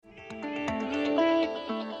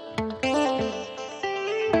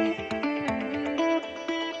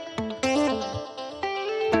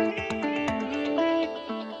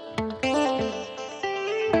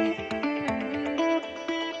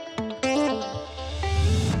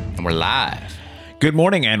And we're live. Good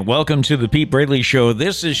morning and welcome to the Pete Braley Show.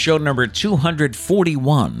 This is show number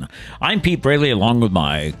 241. I'm Pete Braley along with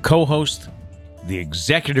my co-host, the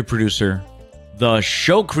executive producer, the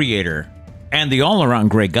show creator, and the all-around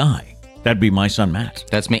great guy. That'd be my son, Matt.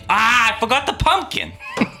 That's me. I forgot the pumpkin.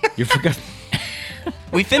 You forgot?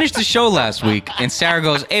 We finished the show last week, and Sarah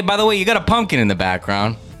goes, hey, by the way, you got a pumpkin in the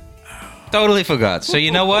background. Totally forgot. So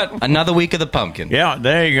you know what? Another week of the pumpkin. Yeah,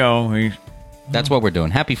 there you go. That's what we're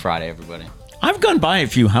doing. Happy Friday, everybody. I've gone by a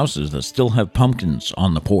few houses that still have pumpkins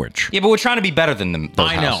on the porch. Yeah, but we're trying to be better than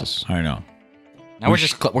those houses. I know. Now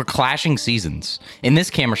we're clashing seasons. In this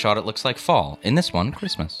camera shot, it looks like fall. In this one,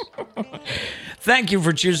 Christmas. Thank you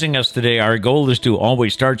for choosing us today. Our goal is to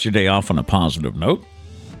always start your day off on a positive note.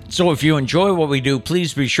 So if you enjoy what we do,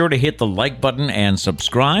 please be sure to hit the like button and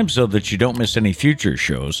subscribe so that you don't miss any future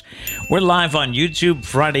shows. We're live on YouTube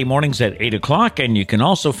Friday mornings at 8 o'clock, and you can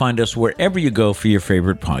also find us wherever you go for your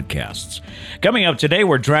favorite podcasts. Coming up today,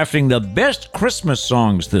 we're drafting the best Christmas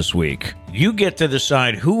songs this week. You get to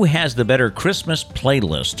decide who has the better Christmas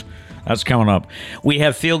playlist. That's coming up. We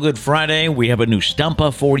have Feel Good Friday. We have a new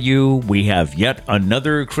Stumpah for you. We have yet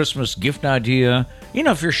another Christmas gift idea. You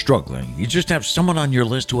know, if you're struggling, you just have someone on your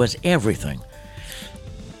list who has everything.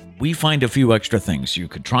 We find a few extra things you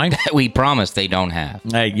could try. We promise they don't have.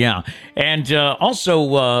 Yeah. And also,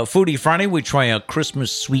 Foodie Friday, we try a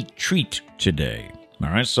Christmas sweet treat today. All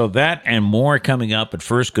right, so that and more coming up. But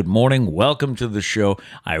first, good morning. Welcome to the show.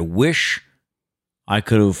 I wish I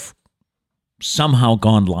could have somehow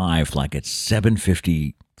gone live like at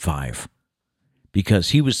 7:55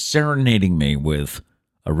 because he was serenading me with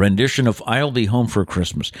a rendition of I'll Be Home for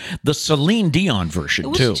Christmas. The Celine Dion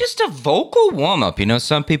version, too. It was just a vocal warm-up. You know,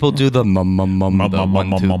 some people do the the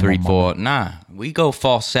 1, 2, 3, 4. Nah, we go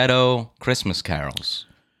falsetto Christmas carols.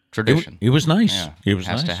 Tradition. It was nice. Yeah, it was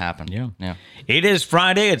has nice. to happen. Yeah. It is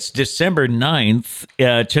Friday. It's December 9th.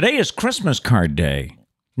 Today is Christmas card day.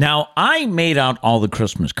 Now, I made out all the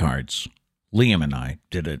Christmas cards. Liam and I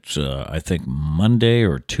did it, I think, Monday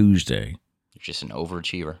or Tuesday. You're just an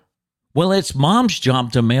overachiever. Well, it's Mom's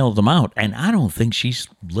job to mail them out, and I don't think she's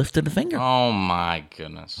lifted a finger. Oh, my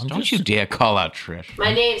goodness. Don't you dare call out Trish.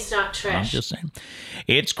 My name's not Trish. I'm just saying.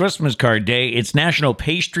 It's Christmas card day. It's National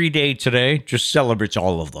Pastry Day today. Just celebrates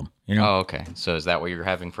all of them. You know? Oh, okay. So is that what you're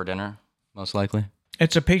having for dinner, most likely?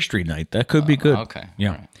 It's a pastry night. That could be good. Okay. Yeah.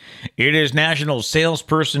 Right. It is National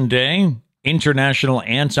Salesperson Day, International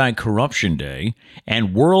Anti-Corruption Day,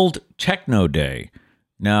 and World Techno Day.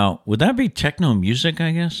 Now, would that be techno music,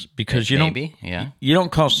 I guess? Because you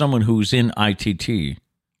don't call someone who's in ITT.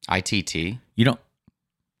 ITT? You don't.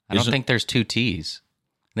 I don't think there's two T's.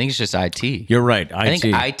 I think it's just IT. You're right. IT. I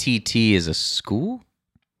think ITT is a school?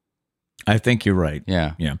 I think you're right.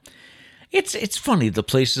 Yeah. It's funny the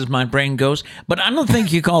places my brain goes, but I don't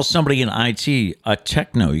think you call somebody in IT a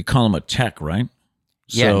techno. You call them a tech, right?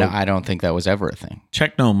 Yeah, no, I don't think that was ever a thing.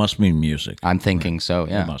 Techno must mean music. I'm thinking so,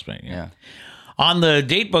 yeah. It must be, yeah. On the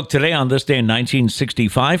date book today, on this day in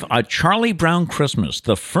 1965, A Charlie Brown Christmas,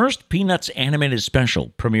 the first Peanuts animated special,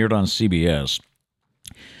 premiered on CBS.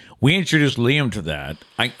 We introduced Liam to that,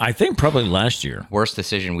 I think probably last year. Worst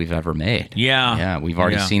decision we've ever made. Yeah. Yeah, we've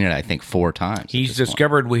already seen it, I think, 4 times. He's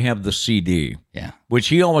discovered we have the CD. Yeah. Which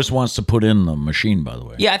he always wants to put in the machine, by the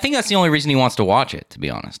way. Yeah, I think that's the only reason he wants to watch it, to be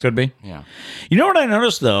honest. Could be. Yeah. You know what I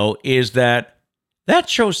noticed, though, is that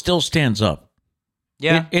show still stands up.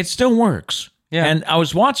 Yeah. It still works. Yeah. And I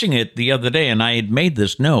was watching it the other day, and I had made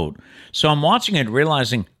this note. So I'm watching it,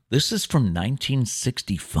 realizing this is from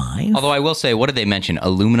 1965. Although I will say, what did they mention?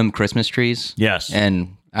 Aluminum Christmas trees? Yes.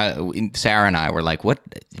 And Sarah and I were like, what?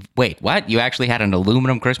 Wait, what? You actually had an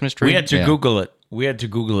aluminum Christmas tree? We had to Google it. We had to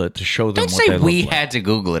Google it to show them Don't what they say look we like. had to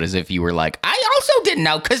Google it as if you were like, I also didn't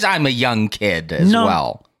know because I'm a young kid as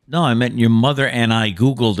well. No, I meant your mother and I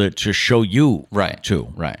Googled it to show you. Right.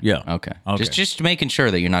 Too. Right. Yeah. Okay. Just making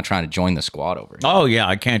sure that you're not trying to join the squad over here. Oh, yeah,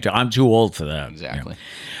 I can't. I'm too old for that. Exactly.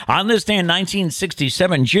 Yeah. On this day in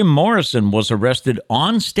 1967, Jim Morrison was arrested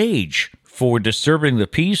on stage for disturbing the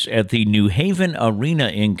peace at the New Haven Arena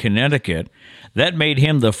in Connecticut. That made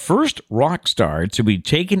him the first rock star to be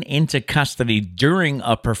taken into custody during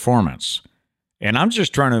a performance. And I'm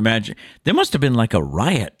just trying to imagine, there must have been like a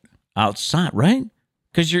riot outside, right?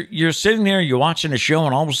 Because you're sitting there, you're watching a show,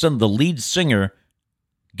 and all of a sudden the lead singer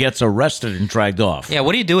gets arrested and dragged off. Yeah,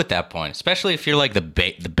 what do you do at that point? Especially if you're like the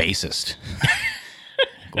bassist.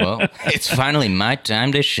 Well, it's finally my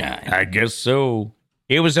time to shine. I guess so.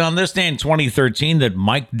 It was on this day in 2013 that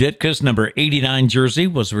Mike Ditka's number 89 jersey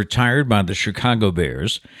was retired by the Chicago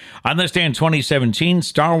Bears. On this day in 2017,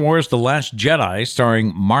 Star Wars The Last Jedi,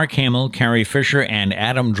 starring Mark Hamill, Carrie Fisher, and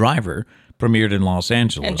Adam Driver, premiered in Los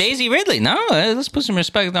Angeles. And Daisy Ridley. No, let's put some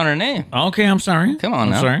respect on her name. Okay, I'm sorry. Come on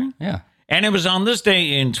now. I'm sorry. Yeah. And it was on this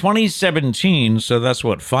day in 2017, so that's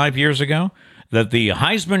 5 years ago, that the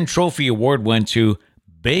Heisman Trophy Award went to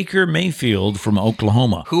Baker Mayfield from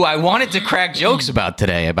Oklahoma. Who I wanted to crack jokes about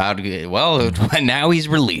today, well, now he's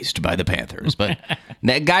released by the Panthers. But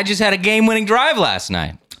that guy just had a game-winning drive last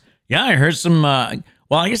night. Yeah, I heard some, I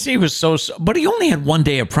guess he was but he only had 1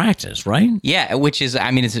 day of practice, right? Yeah, which is,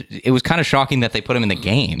 it was kind of shocking that they put him in the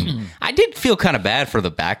game. I did feel kind of bad for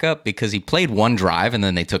the backup because he played one drive and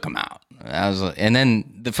then they took him out. And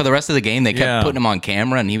then for the rest of the game, they kept putting him on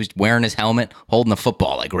camera and he was wearing his helmet, holding the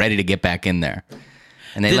football, like ready to get back in there.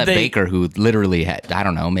 And they let Baker, who literally had, I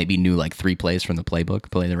don't know, maybe knew like 3 plays from the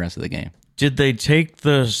playbook, play the rest of the game. Did they take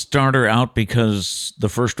the starter out because the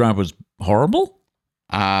first drive was horrible?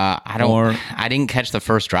 I didn't catch the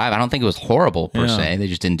first drive. I don't think it was horrible per se. They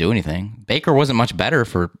just didn't do anything. Baker wasn't much better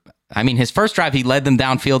his first drive, he led them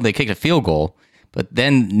downfield. They kicked a field goal, but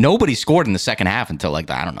then nobody scored in the second half until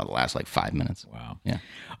the last 5 minutes. Wow. Yeah.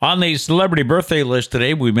 On the celebrity birthday list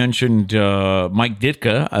today, we mentioned Mike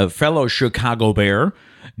Ditka, a fellow Chicago Bear.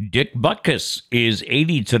 Dick Butkus is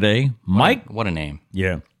 80 today. Mike. What a name.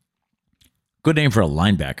 Yeah. Good name for a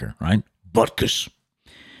linebacker, right? Butkus.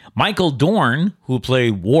 Michael Dorn, who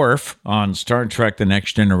played Worf on Star Trek The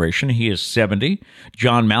Next Generation, he is 70.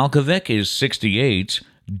 John Malkovich is 68.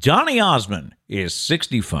 Donny Osmond is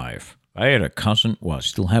 65. I had a cousin, I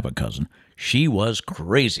still have a cousin. She was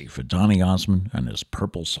crazy for Donny Osmond and his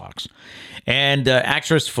purple socks. And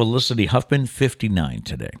actress Felicity Huffman, 59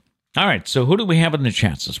 today. All right, so who do we have in the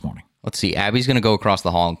chats this morning? Let's see. Abby's going to go across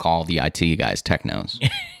the hall and call the IT guys technos.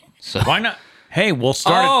 So why not? Hey, we'll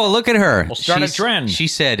start. Look at her. We'll start a trend. She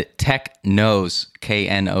said tech knows,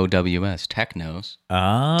 Knows. Tech knows.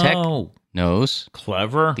 Oh. Tech knows.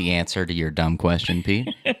 Clever. The answer to your dumb question, Pete.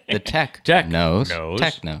 The tech knows.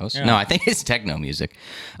 Tech knows. Yeah. No, I think it's techno music.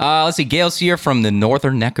 Let's see. Gail's here from the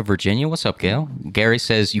northern neck of Virginia. What's up, Gail? Gary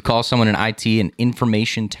says you call someone an IT an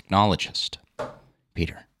information technologist.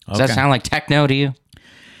 Peter, does that sound like techno to you?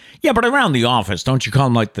 Yeah, but around the office, don't you call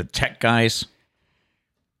them like the tech guys?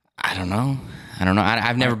 I don't know.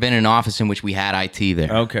 I've never been in an office in which we had IT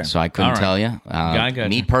there. Okay. So I couldn't tell you.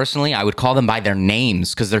 Me personally, I would call them by their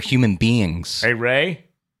names because they're human beings. Hey, Ray.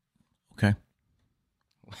 Okay.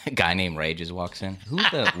 A guy named Ray just walks in. Who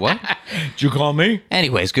the what? Did you call me?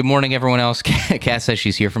 Anyways, good morning, everyone else. Kat says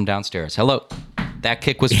she's here from downstairs. Hello. That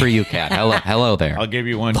kick was for you, Kat. Hello there. I'll give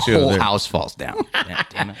you one, too. The whole house falls down. Yeah,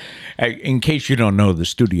 damn it. Hey, in case you don't know, the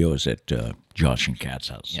studio is at Josh and Kat's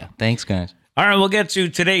house. Yeah. Thanks, guys. All right, we'll get to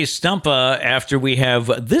today's Stumpah after we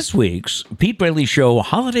have this week's Pete Braley Show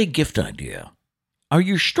holiday gift idea. Are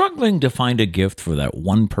you struggling to find a gift for that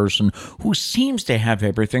one person who seems to have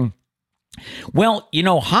everything? Well,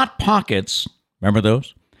 Hot Pockets, remember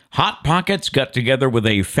those? Hot Pockets got together with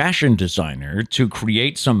a fashion designer to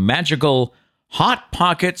create some magical Hot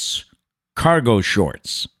Pockets cargo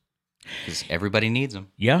shorts. Because everybody needs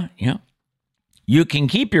them. Yeah. You can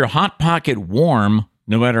keep your Hot Pocket warm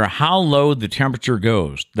no matter how low the temperature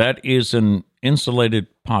goes. That is an insulated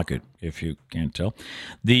pocket, if you can't tell.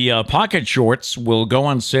 The pocket shorts will go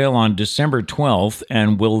on sale on December 12th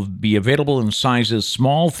and will be available in sizes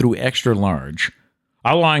small through extra large,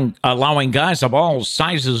 allowing guys of all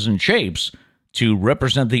sizes and shapes to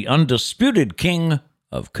represent the undisputed king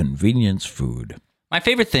of convenience food. My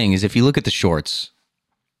favorite thing is if you look at the shorts.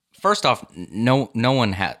 First off, no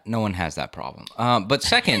one has that problem. But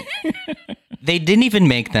second, they didn't even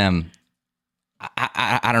make them.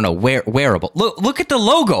 I don't know, wearable. Look at the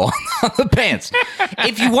logo on the pants.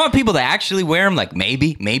 If you want people to actually wear them, like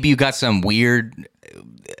maybe you got some weird,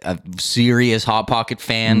 serious Hot Pocket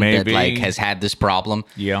fan that has had this problem.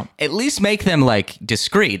 Yeah. At least make them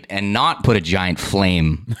discreet and not put a giant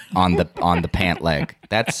flame on the pant leg.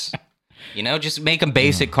 That's just make them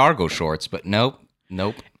basic cargo shorts. But nope.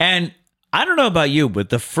 And I don't know about you, but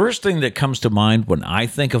the first thing that comes to mind when I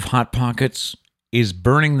think of Hot Pockets is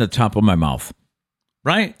burning the top of my mouth.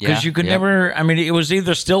 Right? Because you could never, it was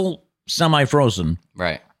either still semi-frozen.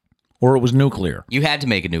 Right. Or it was nuclear. You had to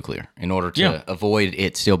make it nuclear in order to avoid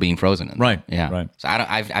it still being frozen. Right. Yeah. Right. So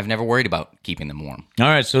I've never worried about keeping them warm. All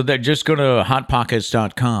right. So just go to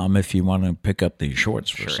hotpockets.com if you want to pick up these shorts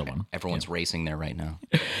for someone. Everyone's racing there right now.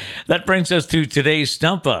 That brings us to today's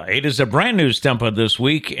Stumpah. It is a brand new Stumpah this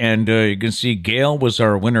week, and you can see Gail was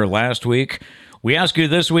our winner last week. We ask you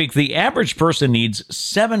this week, the average person needs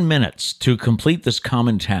 7 minutes to complete this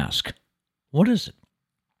common task. What is it?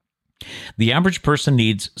 The average person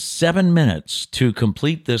needs 7 minutes to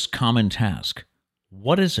complete this common task.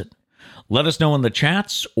 What is it? let us know in the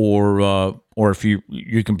chats, or if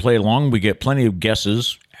you can play along. We get plenty of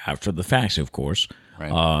guesses after the facts, of course. Right.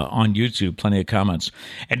 On YouTube, plenty of comments.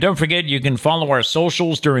 And don't forget, you can follow our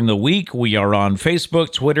socials during the week. We are on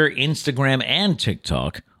Facebook, Twitter, Instagram, and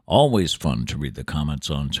TikTok. Always fun to read the comments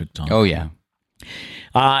on TikTok. Oh, yeah.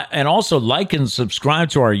 And also like and subscribe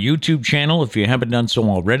to our YouTube channel if you haven't done so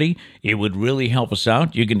already. It would really help us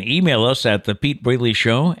out. You can email us at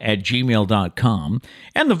thepetebraleyshow@gmail.com.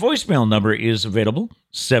 And the voicemail number is available,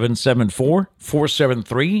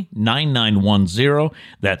 774-473-9910.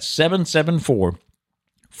 That's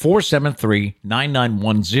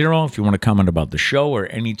 774-473-9910 if you want to comment about the show or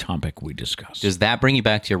any topic we discuss. Does that bring you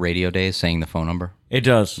back to your radio days, saying the phone number? It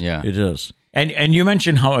does. Yeah. It does. And you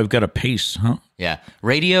mentioned how I've got a pace, huh? Yeah.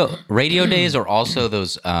 Radio days are also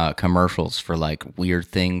those commercials for like weird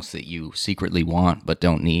things that you secretly want but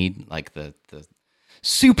don't need, like the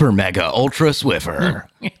Super Mega Ultra Swiffer.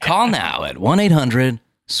 Call now at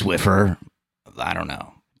 1-800-SWIFFER. I don't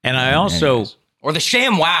know. And I also... Anyways. Or the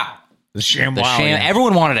Sham Wow. The Sham Wow.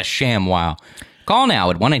 Everyone wanted a Sham Wow. Call now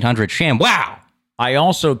at 1-800-SHAM WOW. I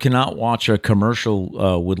also cannot watch a commercial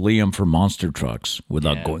with Liam for monster trucks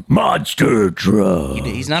without going, monster truck.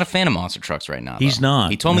 He's not a fan of monster trucks right now. He's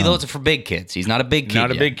not. He told me those are for big kids. He's not a big kid.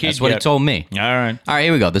 Not a yet. big kid That's what yet. he told me. All right. All right,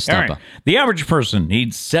 here we go. The All Stumpah. right. The average person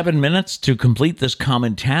needs 7 minutes to complete this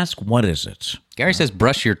common task. What is it? Gary says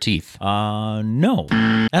brush your teeth. No.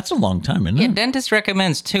 That's a long time, isn't Yeah, it? dentist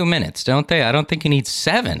recommends 2 minutes, don't they? I don't think you need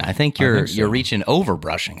 7. I think you're reaching over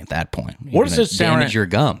brushing at that point. What does it, Sarah? Damage your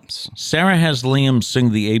gums. Sarah has Liam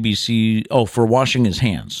sing the ABC. Oh, for washing his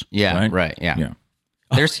hands. Yeah, right. Yeah.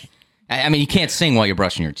 There's, I mean, you can't sing while you're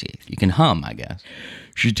brushing your teeth. You can hum, I guess.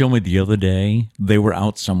 She told me the other day they were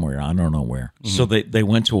out somewhere. I don't know where. Mm-hmm. So they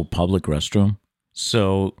went to a public restroom.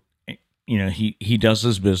 So, you know, he does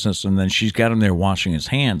his business, and then she's got him there washing his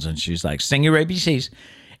hands, and she's like, sing your ABCs.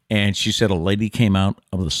 And she said a lady came out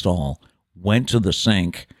of the stall, went to the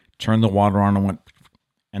sink, turned the water on,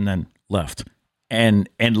 and then left. And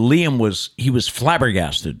Liam was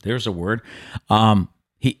flabbergasted. There's a word.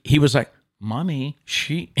 He was like, Mommy,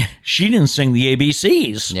 she didn't sing the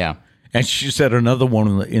ABCs. Yeah. And she said another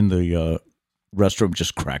one in the restroom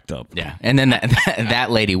just cracked up. Yeah. And then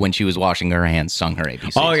that lady, when she was washing her hands, sung her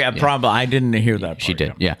ABCs. Oh, yeah, probably. I didn't hear that part. She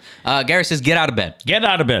did, yeah. Gary says, get out of bed. Get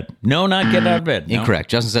out of bed. No, not get out of bed. No. Incorrect.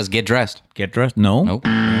 Justin says, get dressed. Get dressed? No. Nope.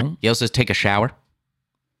 Yale says, take a shower.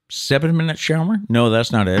 7-minute shower? No,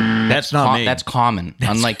 that's not it. That's not me. That's common.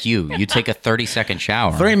 Unlike you. You take a 30-second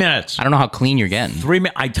shower. 3 minutes. I don't know how clean you're getting. 3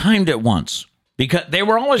 minutes. I timed it once because they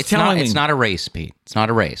were always telling me. It's not a race, Pete. It's not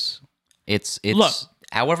a race. It's Look,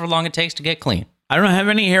 however long it takes to get clean. I don't have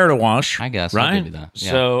any hair to wash. I guess. Right? I'll give you that.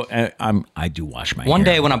 Yeah. So I do wash my hair. One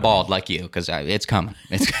day when I'm bald like you, because it's coming.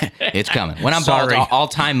 It's coming. When I'm Sorry. bald, I'll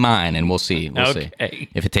time mine, and we'll see. We'll Okay. see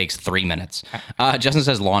if it takes 3 minutes. Justin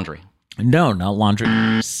says laundry. No, not laundry.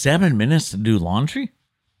 7 minutes to do laundry?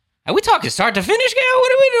 Are we talking start to finish, Gail?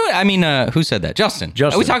 What are we doing? I mean, who said that? Justin.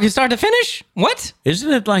 Are we talking start to finish? What?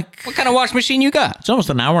 Isn't it like... What kind of wash machine you got? It's almost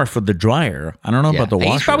an hour for the dryer. I don't know about the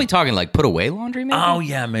washer. He's probably talking like put away laundry, maybe? Oh,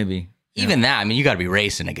 yeah, maybe. Even that, I mean, you got to be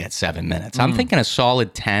racing to get 7 minutes. I'm thinking a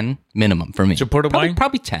solid 10 minimum for me. To put away?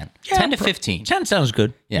 Probably 10. Yeah, 10 to 15. 10 sounds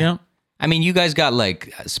good. Yeah. I mean, you guys got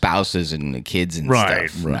like spouses and kids and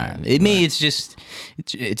stuff. Right. It's just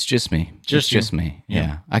me. Just me.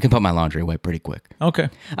 Yeah. I can put my laundry away pretty quick. Okay.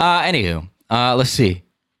 Anywho, let's see.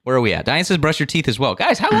 Where are we at? Diane says brush your teeth as well.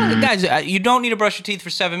 Guys, how long? Guys, you don't need to brush your teeth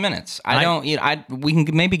for 7 minutes. We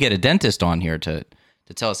can maybe get a dentist on here to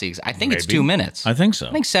tell us the exact. I think it's 2 minutes. I think so.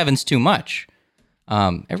 I think 7's too much.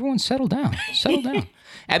 Everyone settle down. Settle down.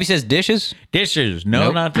 Abby says dishes. Dishes. No,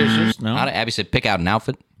 Nope. not dishes. No. Abby said pick out an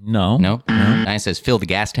outfit. No. No. Diane says fill the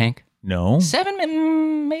gas tank. No.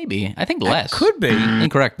 7, maybe. I think less. Could be.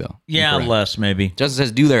 Incorrect, though. Yeah, Incorrect. less maybe. Justin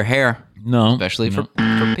says do their hair. No. Especially for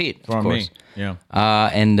Pete, For of course. me. Yeah.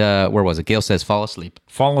 And where was it? Gail says fall asleep.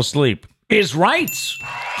 Fall asleep is right.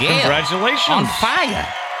 Gail, Congratulations. on fire.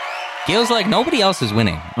 Gail's like, nobody else is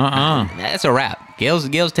winning. That's a wrap.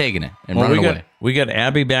 Gail's taking it and running away. We got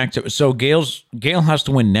Abby back to. So Gail has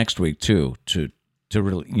to win next week too to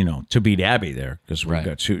really to beat Abby there because we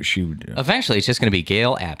got two. She would. Eventually, it's just going to be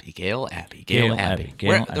Gail, Abby, Gail, Abby, Gail, Abby.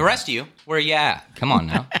 The rest of you, where you at? Come on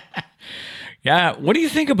now. Yeah. What do you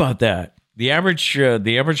think about that? The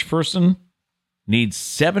average person needs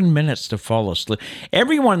 7 minutes to fall asleep.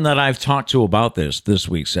 Everyone that I've talked to about this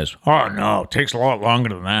week says, "Oh no, it takes a lot longer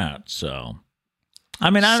than that." So, I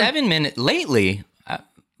mean, 7 minutes lately.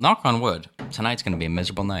 Knock on wood. Tonight's going to be a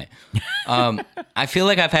miserable night. I feel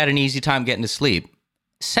like I've had an easy time getting to sleep.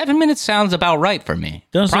 7 minutes sounds about right for me.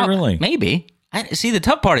 Does it really? Maybe. See, the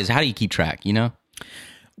tough part is how do you keep track, you know?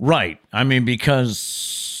 Right. I mean,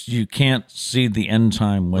 because you can't see the end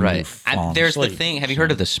time when you fall There's asleep. the thing. Have you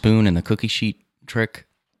heard of the spoon and the cookie sheet trick?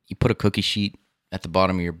 You put a cookie sheet at the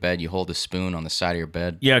bottom of your bed. You hold a spoon on the side of your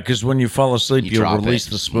bed. Yeah, because when you fall asleep, You you'll drop release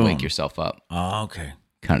it, the spoon. wake yourself up. Oh, okay.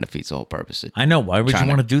 Kind of defeats the whole purpose. I know. Why would you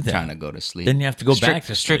want to do that? Trying to go to sleep. Then you have to go back to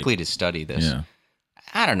sleep. Strictly to study this. Yeah.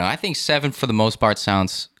 I don't know. I think 7 for the most part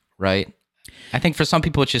sounds right. I think for some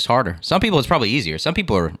people it's just harder. Some people it's probably easier. Some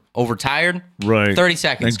people are overtired. Right. 30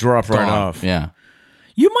 seconds. They drop right gone. off. Yeah.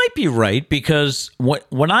 You might be right because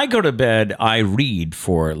when I go to bed, I read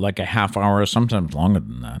for like a half hour, sometimes longer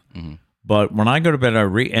than that. Mm-hmm. But when I go to bed, I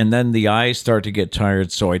read, and then the eyes start to get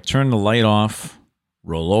tired. So I turn the light off,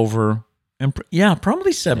 roll over, and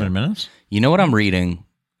probably 7 minutes. You know what I'm reading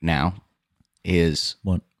now is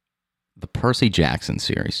What? the Percy Jackson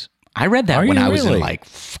series. I read that when I was in like,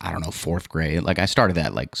 I don't know, 4th grade. Like I started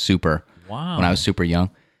that like super when I was super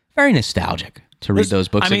young. Very nostalgic to read those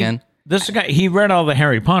books again. This guy, he read all the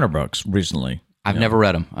Harry Potter books recently. I've never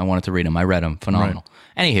read them. I wanted to read them. I read them. Phenomenal.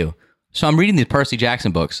 Right. Anywho, so I'm reading the Percy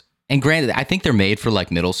Jackson books. And granted, I think they're made for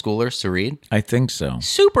like middle schoolers to read. I think so.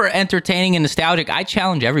 Super entertaining and nostalgic. I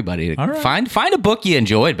challenge everybody to find a book you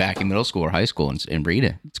enjoyed back in middle school or high school and read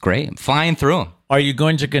it. It's great. I'm flying through them. Are you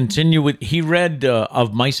going to continue with? He read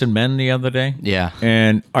Of Mice and Men the other day. Yeah.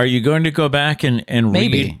 And are you going to go back and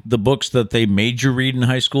read the books that they made you read in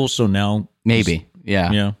high school? So now maybe.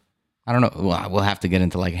 Yeah. Yeah. I don't know. Well, we'll have to get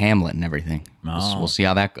into like Hamlet and everything. We'll see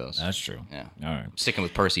how that goes. That's true. Yeah. All right. I'm sticking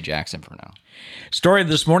with Percy Jackson for now. Story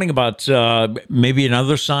this morning about maybe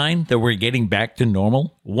another sign that we're getting back to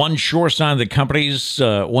normal. One sure sign is that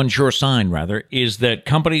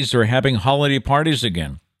companies are having holiday parties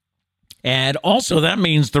again. And also that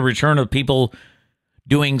means the return of people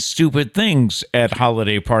doing stupid things at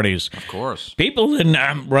holiday parties. Of course.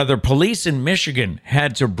 Police in Michigan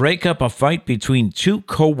had to break up a fight between 2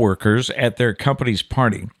 co-workers at their company's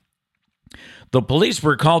party. The police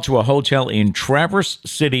were called to a hotel in Traverse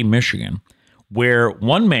City, Michigan, where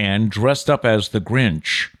one man dressed up as the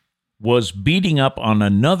Grinch was beating up on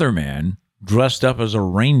another man dressed up as a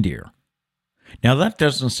reindeer. Now, that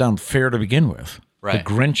doesn't sound fair to begin with. Right.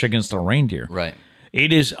 The Grinch against a reindeer. Right.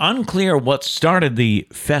 It is unclear what started the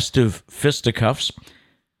festive fisticuffs,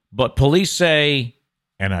 but police say,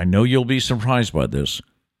 and I know you'll be surprised by this,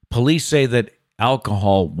 police say that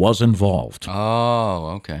alcohol was involved.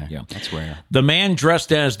 Oh, okay. Yeah. That's rare. The man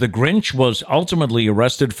dressed as the Grinch was ultimately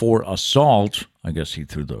arrested for assault. I guess he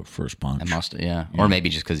threw the first punch. Yeah. Or maybe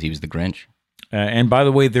just because he was the Grinch. And by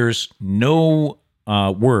the way, there's no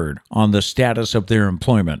word on the status of their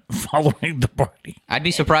employment following the party. I'd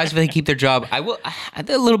be surprised if they keep their job. I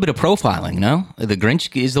did a little bit of profiling, no? The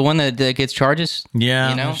Grinch is the one that gets charges.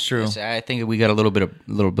 Yeah, you know? that's true. I think we got a little bit of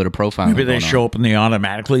profiling. Maybe they show up and they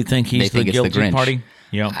automatically think he's the guilty Grinch. party.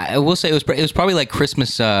 Yeah, I will say it was probably like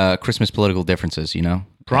Christmas political differences. You know,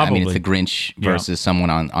 probably. I mean, it's the Grinch versus someone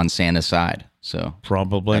on Santa's side. So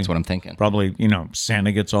probably that's what I'm thinking. Probably,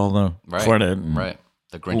 Santa gets all the credit. Right.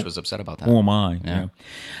 The Grinch was upset about that. Who am I? Yeah.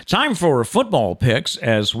 Time for football picks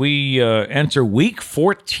as we enter week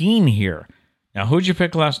 14 here. Now, who'd you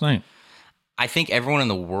pick last night? I think everyone in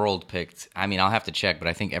the world picked, I'll have to check, but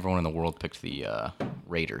I think everyone in the world picked the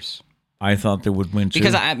Raiders. I thought they would win too.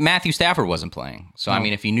 Because Matthew Stafford wasn't playing. So,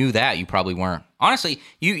 if you knew that, you probably weren't. Honestly,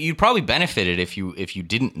 you'd probably benefited if you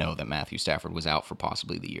didn't know that Matthew Stafford was out for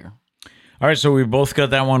possibly the year. All right, so we both got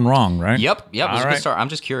that one wrong, right? Yep. It was All a right. good start. I'm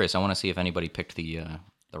just curious. I want to see if anybody picked the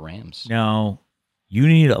Rams. Now, you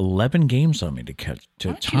need 11 games on me to tie,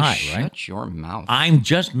 right? Shut your mouth. I'm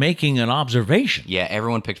just making an observation. Yeah,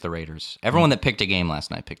 everyone picked the Raiders. Everyone that picked a game last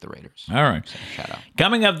night picked the Raiders. All right. So, shout out.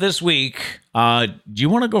 Coming up this week, do you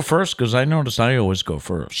want to go first? Because I notice I always go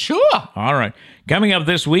first. Sure. All right. Coming up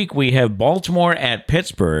this week, we have Baltimore at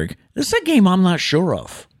Pittsburgh. This is a game I'm not sure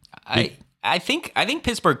of. I think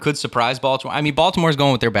Pittsburgh could surprise Baltimore. Baltimore's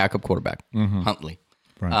going with their backup quarterback, Huntley.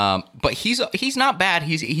 Right. But he's not bad.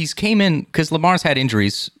 He's came in because Lamar's had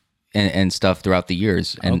injuries and stuff throughout the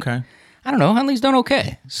years. And okay. I don't know. Huntley's done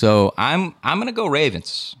okay. So I'm gonna go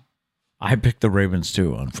Ravens. I picked the Ravens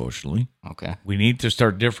too, unfortunately. Okay. We need to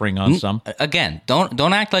start differing on some. Again,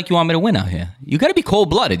 don't act like you want me to win out here. You got to be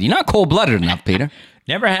cold-blooded. You're not cold-blooded enough, Peter.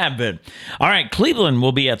 Never have been. All right, Cleveland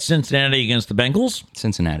will be at Cincinnati against the Bengals.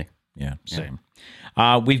 Cincinnati. Yeah, same.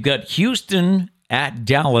 We've got Houston at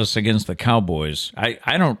Dallas against the Cowboys.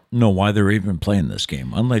 I don't know why they're even playing this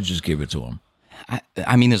game. Unless just give it to them.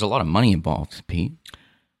 There's a lot of money involved, Pete.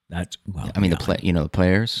 That's the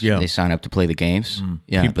players. Yeah. They sign up to play the games.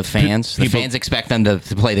 Yeah, the fans. The fans expect them to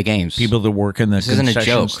play the games. People that work in the This isn't a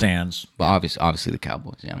concession joke. stands. Well, obviously the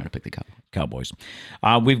Cowboys. Yeah, I'm going to pick the Cowboys. Cowboys.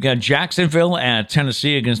 We've got Jacksonville at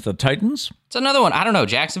Tennessee against the Titans. It's another one. I don't know.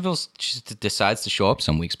 Jacksonville just decides to show up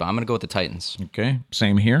some weeks, but I'm going to go with the Titans. Okay,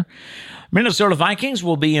 same here. Minnesota Vikings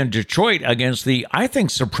will be in Detroit against the, I think,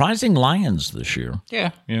 surprising Lions this year.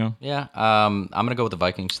 Yeah. Yeah. I'm going to go with the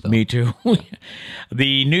Vikings, though. Me too.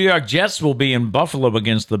 The New York Jets will be in Buffalo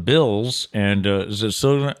against the Bills, and is it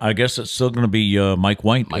still? I guess it's still going to be Mike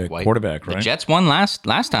White, quarterback, right? The Jets won last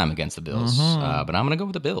time against the Bills, but I'm going to go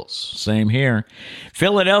with the Bills. Same here.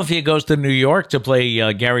 Philadelphia goes to New York to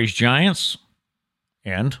play Gary's Giants,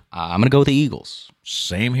 and I'm going to go with the Eagles.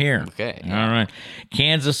 Same here. Okay. All right.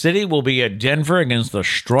 Kansas City will be at Denver against the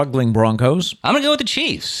struggling Broncos. I'm going to go with the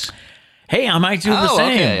Chiefs. Hey, I might do the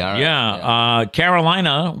same. Okay. All right. Yeah.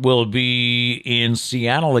 Carolina will be in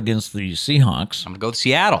Seattle against the Seahawks. I'm going to go with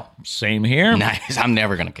Seattle. Same here. Nice. I'm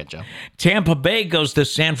never going to catch up. Tampa Bay goes to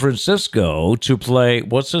San Francisco to play,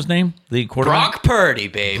 what's his name? The quarterback? Brock Purdy,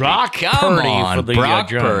 baby. Brock Purdy for the Brock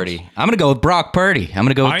Giants. Purdy. I'm going to go with Brock Purdy. I'm going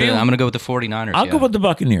to go with the 49ers. I'll go with the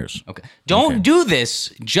Buccaneers. Okay. Don't do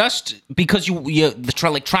this just because you're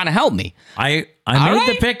trying to help me. I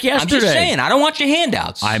made the pick yesterday. I'm just saying, I don't want your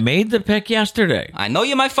handouts. I made the pick yesterday. I know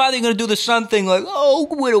you're my father. You're going to do the son thing like, oh,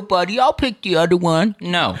 little buddy, I'll pick the other one.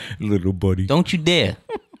 No. Little buddy. Don't you dare.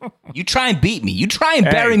 You try and beat me. You try and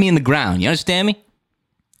bury me in the ground. You understand me?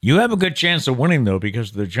 You have a good chance of winning, though,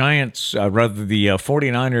 because the Giants, the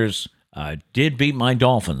 49ers, did beat my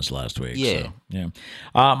Dolphins last week. Yeah. So,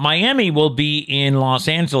 yeah. Miami will be in Los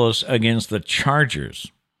Angeles against the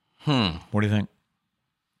Chargers. What do you think?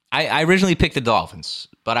 I originally picked the Dolphins,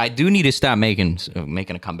 but I do need to stop making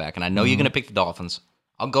a comeback, and I know you're going to pick the Dolphins.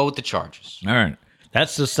 I'll go with the Chargers. All right.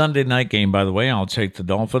 That's the Sunday night game, by the way. I'll take the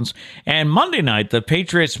Dolphins. And Monday night, the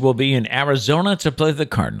Patriots will be in Arizona to play the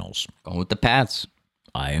Cardinals. Going with the Pats.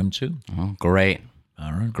 I am too. Oh, great.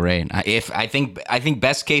 All right. Great. I think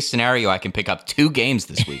best case scenario, I can pick up 2 games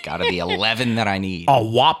this week out of the 11 that I need. A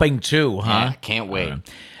whopping 2, huh? Yeah, can't wait.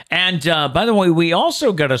 And by the way, we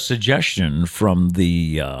also got a suggestion from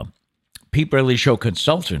the Pete Braley Show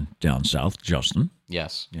consultant down south, Justin.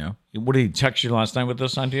 Yes. Yeah. What did he text you last night with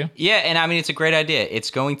this idea? Yeah, and I mean it's a great idea. It's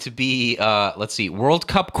going to be let's see, World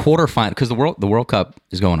Cup quarterfinal because the World Cup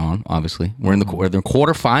is going on. Obviously, we're in the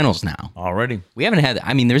quarterfinals now. Already, we haven't had.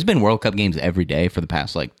 I mean, there's been World Cup games every day for the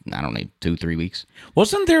past 2-3 weeks.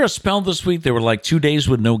 Wasn't there a spell this week? There were 2 days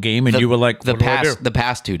with no game, and you were like, the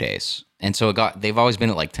past 2 days. And so they've always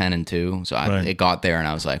been at 10-2. So it got there, and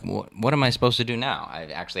I was like, what am I supposed to do now? I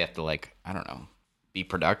actually have to I don't know. Be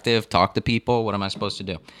productive, talk to people. What am I supposed to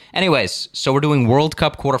do? Anyways, so we're doing World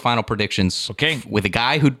Cup quarterfinal predictions. Okay. With a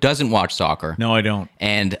guy who doesn't watch soccer. No, I don't.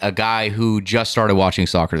 And a guy who just started watching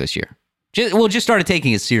soccer this year. Just started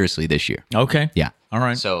taking it seriously this year. Okay. Yeah. All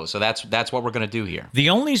right. So that's what we're going to do here. The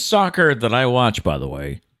only soccer that I watch, by the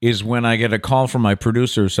way, is when I get a call from my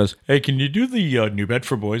producer who says, hey, can you do the New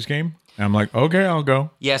Bedford boys game? And I'm like, okay, I'll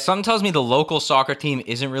go. Yeah, something tells me the local soccer team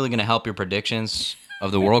isn't really going to help your predictions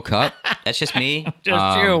of the World Cup. That's just me.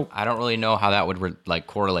 Just you. I don't really know how that would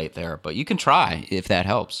correlate there, but you can try if that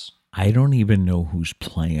helps. I don't even know who's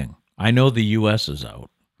playing. I know the U.S. is out.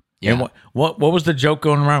 Yeah. And what was the joke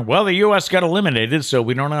going around? Well, the U.S. got eliminated, so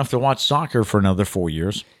we don't have to watch soccer for another 4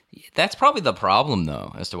 years. That's probably the problem,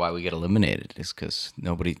 though, as to why we get eliminated, is because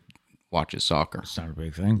nobody watches soccer. It's not a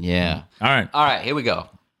big thing. Yeah. All right, here we go.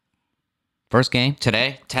 First game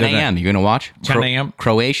today, 10 a.m. You're going to watch? 10 a.m.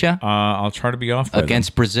 Croatia. I'll try to be off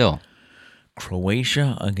against Brazil.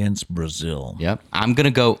 Croatia against Brazil. Yep. I'm going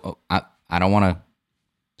to go. I don't want to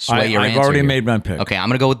sway your answer. I've already here. made my pick. Okay, I'm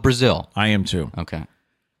going to go with Brazil. I am too. Okay.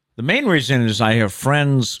 The main reason is I have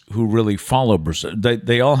friends who really follow Brazil.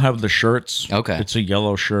 They all have the shirts. Okay. It's a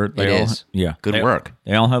yellow shirt. It is. Yeah. Good work.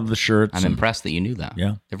 They all have the shirts. I'm impressed that you knew that.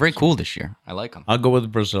 Yeah. They're very cool this year. I like them. I'll go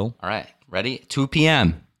with Brazil. All right. Ready? 2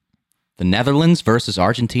 p.m. The Netherlands versus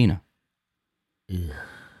Argentina. Ugh.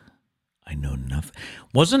 I know nothing.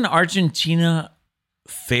 Wasn't Argentina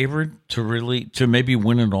favored to maybe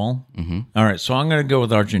win it all? Mm-hmm. All right, so I'm going to go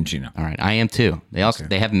with Argentina. All right, I am too. They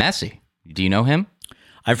have Messi. Do you know him?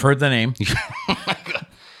 I've heard the name.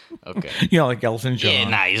 Okay. Like Elton John.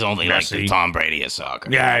 Yeah, he's only Messi. like the Tom Brady of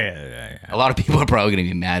soccer. Yeah. A lot of people are probably going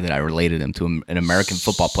to be mad that I related him to an American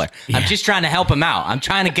football player. Yeah. I'm just trying to help him out. I'm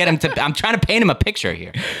trying to get him to. I'm trying to paint him a picture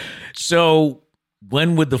here. So,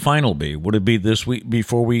 when would the final be? Would it be this week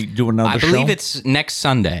before we do another show? I believe it's next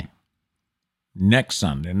Sunday. Next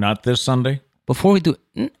Sunday, not this Sunday? Before we do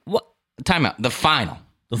what? Time out. The final.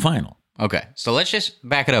 The final. Okay, so let's just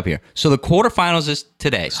back it up here. So the quarterfinals is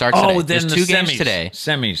today. Starts today. Then there's two games today.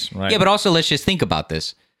 Semis, right? Yeah, but also let's just think about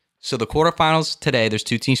this. So the quarterfinals today. There's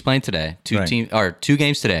 2 teams playing today. Two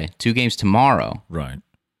games today. 2 games tomorrow. Right.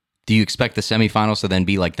 Do you expect the semifinals to then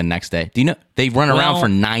be like the next day? Do you know they run around for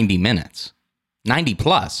 90 minutes, 90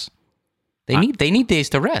 plus? They need days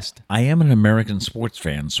to rest. I am an American sports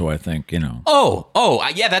fan, so I think, Yeah,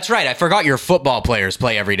 that's right. I forgot your football players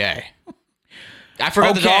play every day. I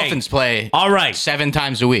forgot the Dolphins play. All right, 7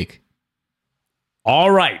 times a week. All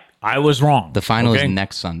right. I was wrong. The final is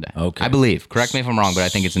next Sunday. Okay. I believe. Correct me if I'm wrong, but I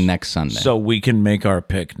think it's next Sunday. So we can make our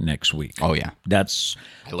pick next week. Oh, yeah. That's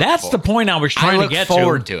the point I was trying to get to. I look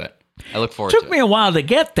forward to it. Took me a while to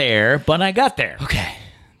get there, but I got there. Okay.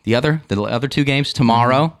 The other 2 games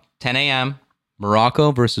tomorrow, 10 a.m.,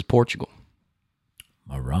 Morocco versus Portugal.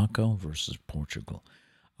 Morocco versus Portugal.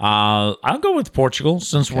 I'll go with Portugal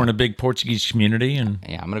since we're in a big Portuguese community. And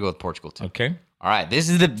yeah, I'm going to go with Portugal, too. Okay. All right, this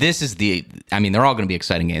is the. I mean, they're all going to be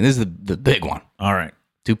exciting games. This is the big one. All right,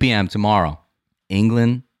 2 p.m. tomorrow,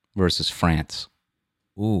 England versus France.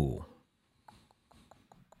 Ooh,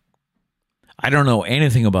 I don't know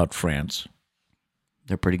anything about France.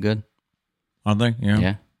 They're pretty good, aren't they? Yeah.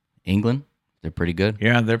 Yeah, England, they're pretty good.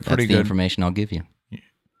 Yeah, they're pretty good. That's the information I'll give you.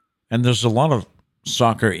 And there's a lot of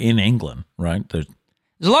soccer in England, right? There's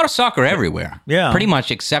a lot of soccer everywhere. Yeah, pretty much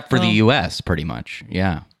except for the U.S. Pretty much,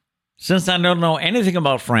 yeah. Since I don't know anything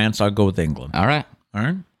about France, I'll go with England. All right.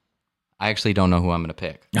 I actually don't know who I'm going to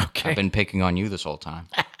pick. Okay. I've been picking on you this whole time.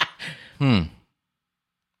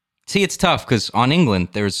 See, it's tough because on England,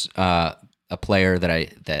 there's a player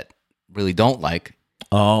that really don't like.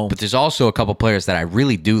 Oh. But there's also a couple players that I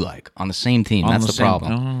really do like on the same team. That's the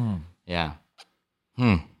problem. Oh. Yeah.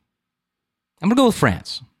 I'm going to go with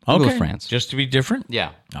France. I'll go with France. Just to be different?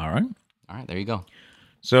 Yeah. All right. All right, there you go.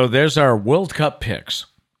 So there's our World Cup picks.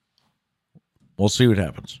 We'll see what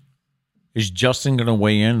happens. Is Justin going to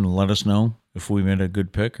weigh in and let us know if we made a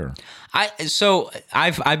good pick? Or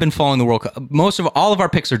I've been following the World Cup. All of our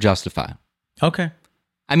picks are justified. Okay.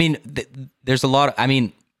 I mean, there's a lot.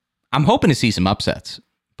 I'm hoping to see some upsets,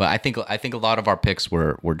 but I think a lot of our picks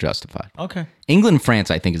were justified. Okay. England France,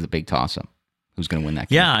 I think, is a big toss-up. Who's going to win that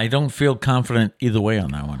game? Yeah, I don't feel confident either way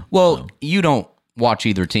on that one. Well, you don't watch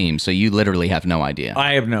either team, so you literally have no idea.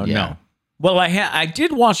 I have no. Well, I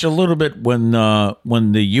did watch a little bit when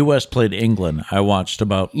the U.S. played England. I watched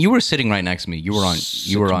about. You were sitting right next to me. You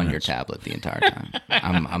were on your tablet the entire time.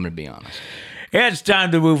 I'm going to be honest. It's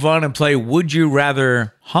time to move on and play Would You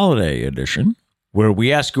Rather Holiday Edition, where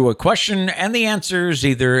we ask you a question and the answer is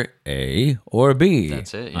either A or B.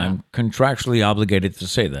 That's it. Yeah. I'm contractually obligated to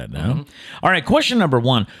say that now. Mm-hmm. All right, question number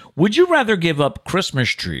 1: Would you rather give up Christmas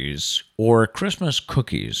trees or Christmas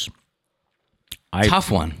cookies? Tough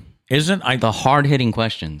one. Isn't the hard-hitting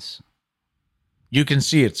questions? You can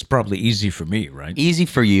see it's probably easy for me, right? Easy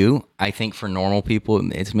for you. I think for normal people,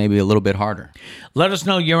 it's maybe a little bit harder. Let us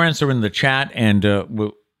know your answer in the chat, and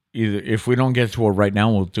we'll either if we don't get to it right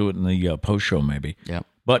now, we'll do it in the post show maybe. Yeah.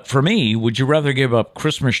 But for me, would you rather give up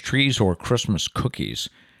Christmas trees or Christmas cookies?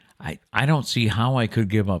 I don't see how I could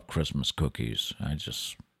give up Christmas cookies. I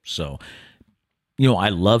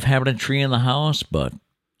love having a tree in the house, but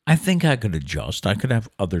I think I could adjust. I could have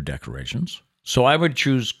other decorations. So I would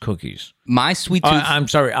choose cookies. My sweet tooth... I'm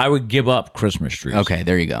sorry. I would give up Christmas trees. Okay,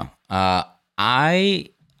 there you go. I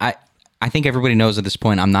think everybody knows at this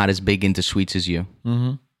point I'm not as big into sweets as you.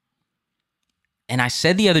 Mm-hmm. And I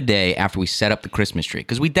said the other day after we set up the Christmas tree,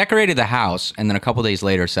 because we decorated the house and then a couple days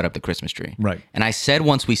later set up the Christmas tree. Right. And I said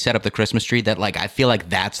once we set up the Christmas tree that I feel like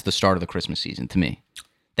that's the start of the Christmas season to me.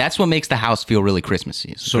 That's what makes the house feel really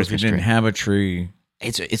Christmassy. So if you didn't have a tree...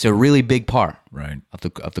 It's a really big part, right,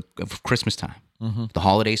 of Christmas time, mm-hmm. the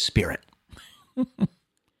holiday spirit.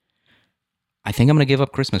 I think I'm going to give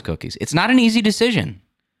up Christmas cookies. It's not an easy decision.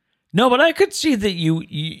 No, but I could see that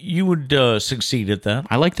you would succeed at that.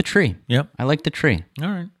 I like the tree. Yep, I like the tree. All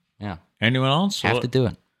right. Yeah. Anyone else? Have to do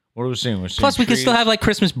it. What are we seeing? Plus, we can still have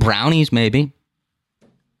Christmas brownies, maybe.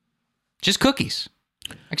 Just cookies.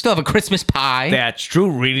 I still have a Christmas pie. That's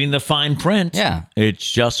true. Reading the fine print. Yeah.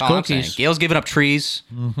 It's just cookies. Gail's giving up trees.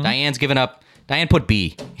 Mm-hmm. Diane put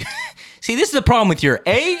B. See, this is the problem with your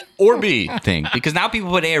A or B thing. Because now people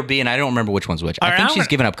put A or B, and I don't remember which one's which. I think she's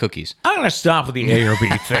giving up cookies. I'm going to stop with the A or B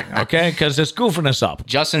thing, okay? Because it's goofing us up.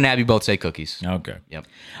 Justin and Abby both say cookies. Okay. Yep.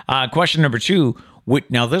 Question number 2.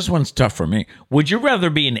 Now, this one's tough for me. Would you rather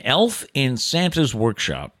be an elf in Santa's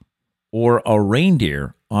workshop or a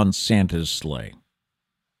reindeer on Santa's sleigh?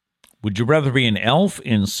 Would you rather be an elf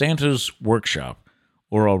in Santa's workshop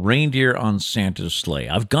or a reindeer on Santa's sleigh?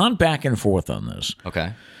 I've gone back and forth on this.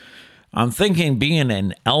 Okay. I'm thinking being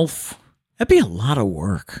an elf, that'd be a lot of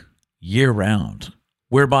work year-round,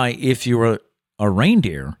 whereby if you're a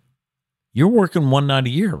reindeer, you're working one night a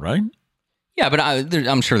year, right? Yeah, but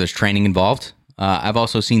I'm sure there's training involved. I've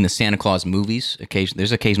also seen the Santa Claus movies.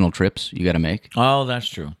 There's occasional trips you got to make. Oh, that's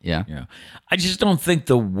true. Yeah. Yeah. I just don't think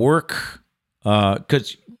the work,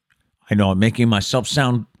 because I know I'm making myself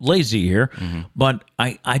sound lazy here, but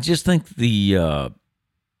I just think the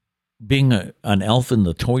being an elf in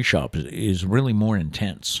the toy shop is really more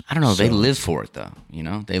intense. I don't know. They live for it, though.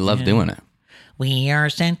 They love doing it. We are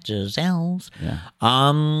Santa's elves. Yeah.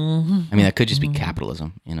 I mean, that could just be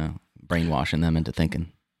capitalism, brainwashing them into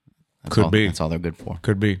thinking. Could be. That's all they're good for.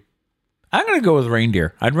 Could be. I'm going to go with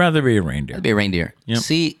reindeer. I'd rather be a reindeer. I'd be a reindeer. Yep.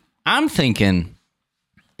 See, I'm thinking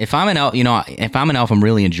if I'm an elf, I'm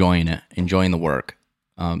really enjoying it, enjoying the work.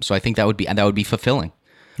 So I think that would be fulfilling.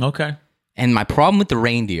 Okay. And my problem with the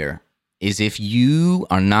reindeer is if you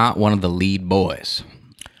are not one of the lead boys,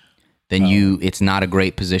 then it's not a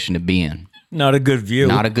great position to be in. Not a good view.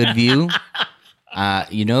 Not a good view.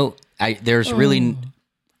 There's really,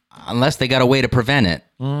 unless they got a way to prevent it,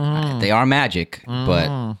 they are magic,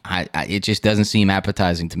 but it just doesn't seem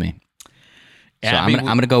appetizing to me. So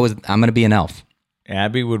I'm gonna be an elf.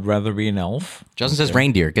 Abby would rather be an elf. Justin says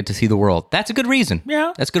reindeer, get to see the world. That's a good reason.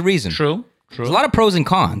 Yeah. That's a good reason. True. There's a lot of pros and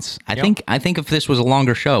cons. I think if this was a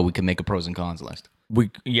longer show, we could make a pros and cons list. We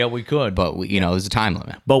could. But there's a time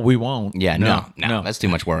limit. But we won't. Yeah, no, that's too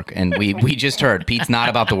much work. And we just heard Pete's not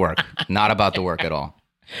about the work. Not about the work at all.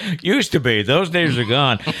 Used to be. Those days are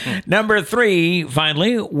gone. Number 3,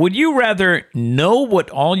 finally, would you rather know what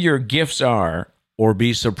all your gifts are or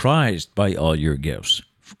be surprised by all your gifts?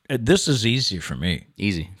 This is easy for me.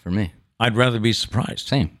 Easy for me. I'd rather be surprised.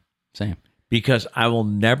 Same. Because I will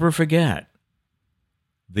never forget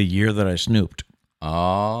the year that I snooped.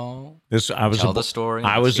 Oh. Tell the story.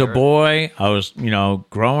 I was a boy. I was,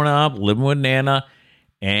 growing up, living with Nana,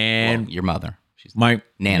 and your mother. She's my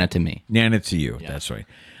Nana to me. Nana to you. Yeah. That's right.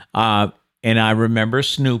 And I remember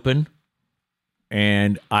snooping,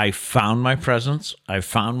 and I found my presents. I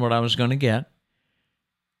found what I was going to get,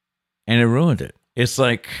 and it ruined it. It's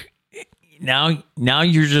like now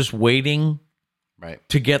you're just waiting, right,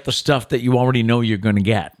 to get the stuff that you already know you're going to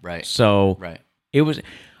get. Right. So it was.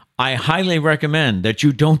 I highly recommend that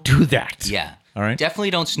you don't do that. Yeah. All right.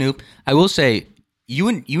 Definitely don't snoop. I will say, you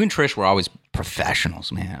and Trish were always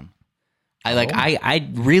professionals, man. I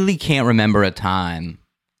really can't remember a time,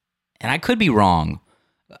 and I could be wrong.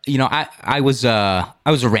 I was a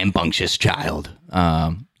rambunctious child.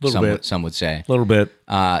 Some would say. A little bit.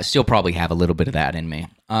 Still probably have a little bit of that in me.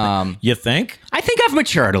 You think? I think I've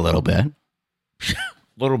matured a little bit.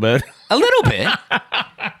 A little bit. A little bit.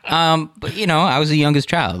 But, I was the youngest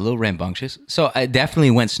child, a little rambunctious. So I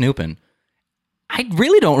definitely went snooping. I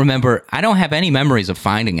really don't remember. I don't have any memories of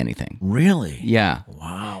finding anything. Really? Yeah.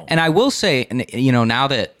 Wow. And I will say, now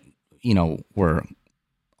that, we're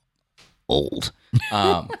old,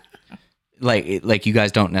 like you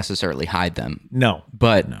guys don't necessarily hide them. No.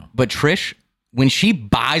 But Trish, when she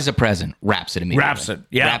buys a present, wraps it immediately. Wraps it.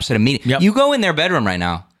 Yeah. Wraps it immediately. Yep. You go in their bedroom right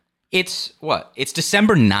now. It's what? It's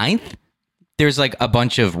December 9th. There's like a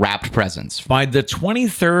bunch of wrapped presents. By the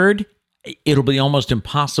 23rd, it'll be almost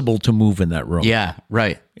impossible to move in that room. Yeah,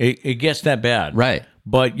 right. It gets that bad. Right.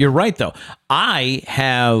 But you're right, though. I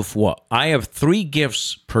have 3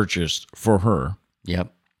 gifts purchased for her.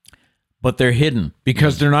 Yep. But they're hidden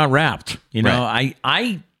because they're not wrapped. Right.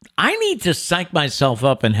 I need to psych myself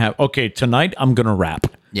up and have, tonight I'm going to wrap.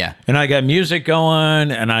 Yeah. And I got music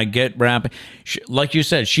going and I get wrapping. Like you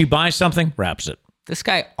said, she buys something, wraps it. This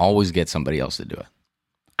guy always gets somebody else to do it.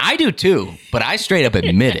 I do too, but I straight up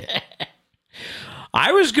admit it.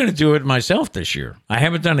 I was going to do it myself this year. I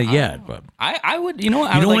haven't done it yet, but I would.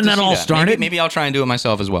 When that all started? Maybe I'll try and do it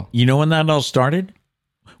myself as well. You know when that all started?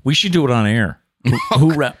 We should do it on air.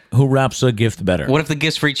 Who wraps a gift better? What if the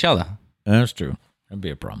gift's for each other? That's true. That'd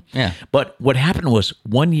be a problem. Yeah. But what happened was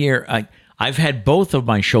one year I've had both of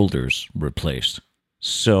my shoulders replaced.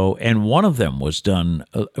 So, and one of them was done,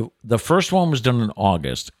 the first one was done in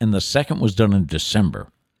August, and the second was done in December.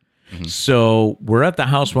 Mm-hmm. So, we're at the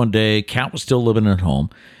house one day, Kat was still living at home,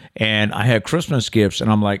 and I had Christmas gifts,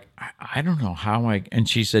 and I'm like, I don't know how and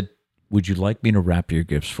she said, would you like me to wrap your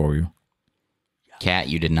gifts for you? Kat,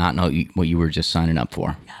 you did not know what you were just signing up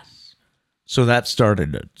for. Yes. So, that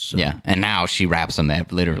started it. So. Yeah, and now she wraps them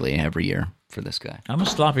literally every year for this guy. I'm a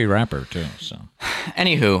sloppy rapper too. So,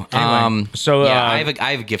 anywho, anyway,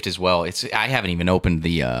 I have a gift as well. I haven't even opened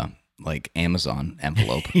the Amazon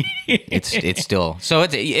envelope. it's still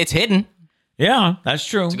it's hidden. Yeah, that's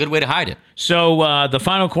true. It's a good way to hide it. So the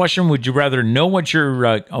final question: would you rather know what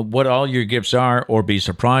what all your gifts are, or be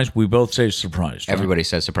surprised? We both say surprised. Right? Everybody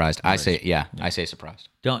says surprised. I say I say surprised.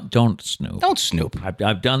 Don't snoop. Don't snoop.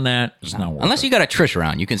 I've done that. It's not worth Unless it. you got a Trish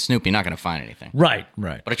around. You can snoop. You're not going to find anything. Right.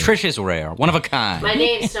 But a Trish is rare. One of a kind. My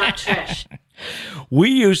name's not Trish.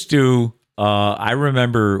 We used to. I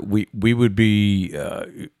remember we would be,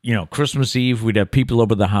 Christmas Eve. We'd have people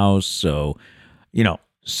over the house. So,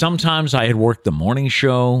 sometimes I had worked the morning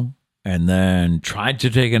show and then tried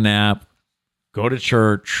to take a nap, go to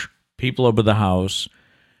church, people over the house,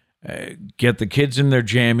 get the kids in their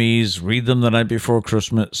jammies, read them the night before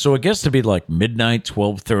Christmas. So it gets to be like midnight,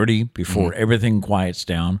 12:30 before everything quiets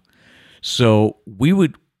down. So we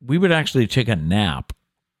would actually take a nap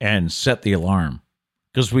and set the alarm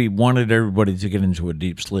because we wanted everybody to get into a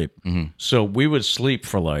deep sleep. So we would sleep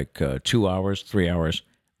for like 2 hours, 3 hours,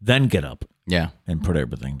 then get up. Yeah. And put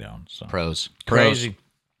everything down. So Pros. crazy.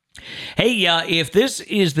 Hey, if this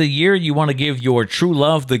is the year you want to give your true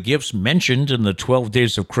love the gifts mentioned in the 12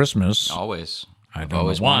 days of Christmas, Always. I've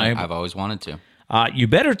always wanted. I've always wanted to. You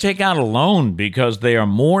better take out a loan because they are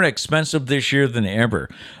more expensive this year than ever.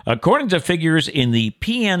 According to figures in the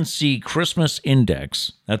PNC Christmas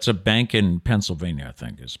Index, that's a bank in Pennsylvania, I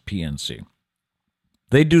think, is PNC.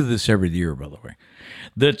 They do this every year, by the way.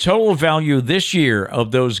 The total value this year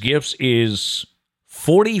of those gifts is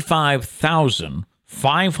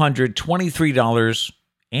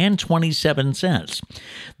 $45,523.27.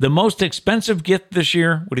 The most expensive gift this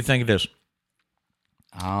year, what do you think it is?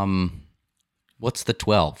 What's the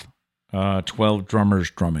 12? 12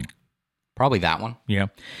 drummers drumming. Probably that one. Yeah.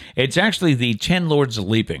 It's actually the 10 Lords of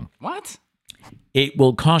Leaping. What? It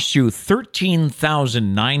will cost you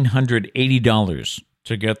 $13,980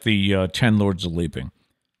 to get the 10 Lords of Leaping.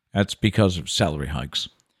 That's because of salary hikes.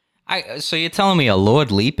 So you're telling me a Lord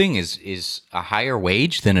Leaping is a higher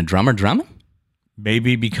wage than a drummer drumming?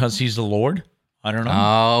 Maybe because he's a lord? I don't know.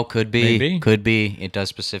 Oh, could be. Maybe. Could be. It does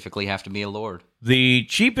specifically have to be a lord. The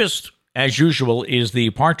cheapest, as usual, is the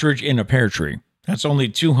partridge in a pear tree. That's only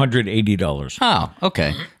 $280. Oh,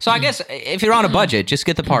 okay. So I guess if you're on a budget, just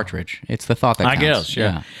get the partridge. It's the thought that counts. I guess,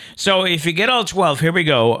 yeah. So if you get all 12, here we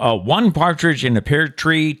go. One partridge in a pear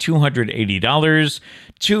tree, $280.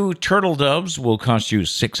 2 turtle doves will cost you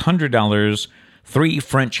 $600. 3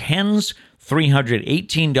 French hens,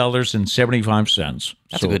 $318.75.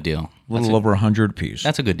 That's a good deal. A little over 100 apiece.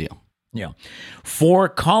 That's a good deal. Yeah. 4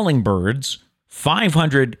 calling birds,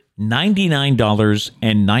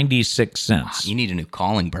 $599.96. You need a new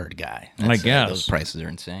calling bird guy. I guess. Those prices are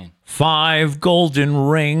insane. 5 golden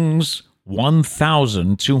rings,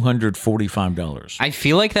 $1,245. I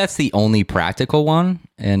feel like that's the only practical one,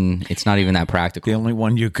 and it's not even that practical. The only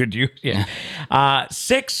one you could use. Yeah.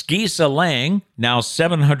 6 geese a laying, now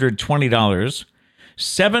 $720.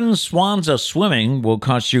 7 swans a swimming will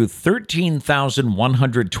cost you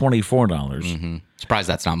 $13,124. Surprised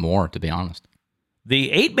that's not more, to be honest.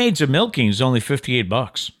 The 8 maids of milking is only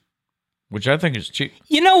 $58, which I think is cheap.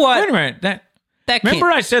 You know what? Wait a minute. That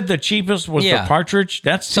Remember I said the cheapest was the partridge?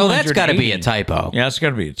 That's got to be a typo. Yeah, it's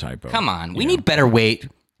got to be a typo. Come on. We need better weight.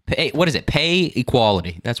 What is it? Pay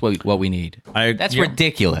equality. That's what we need. That's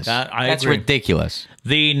ridiculous. That's agree. Ridiculous.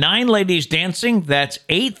 The 9 ladies dancing, that's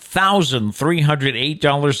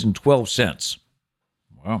 $8,308.12.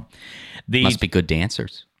 Wow. Must be good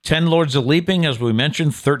dancers. 10 Lords of Leaping, as we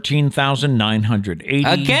mentioned,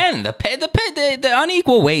 $13,980. Again, the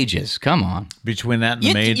unequal wages. Come on. Between that and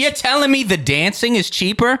the maids. You're telling me the dancing is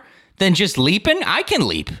cheaper than just leaping? I can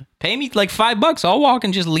leap. Pay me like $5. I'll walk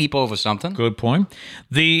and just leap over something. Good point.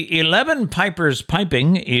 The 11 pipers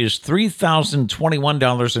piping is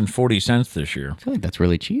 $3,021.40 this year. I feel like that's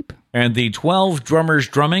really cheap. And the 12 drummers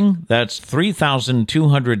drumming, that's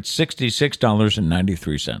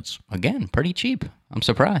 $3,266.93. Again, pretty cheap. I'm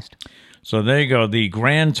surprised. So there you go. The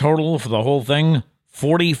grand total for the whole thing,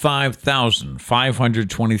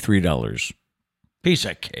 $45,523. Piece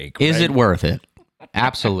of cake. Right? Is it worth it?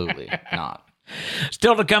 Absolutely not.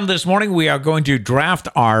 Still to come this morning, we are going to draft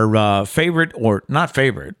our favorite, or not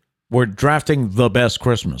favorite, we're drafting the best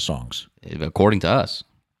Christmas songs. According to us.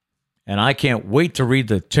 And I can't wait to read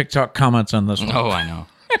the TikTok comments on this one. Oh, I know.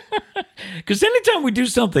 Because anytime we do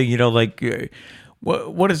something, like,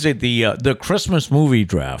 what is it, the Christmas movie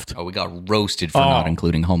draft. Oh, we got roasted for not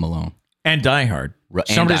including Home Alone. And Die Hard.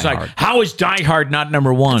 Somebody's Die like, Hard. how is Die Hard not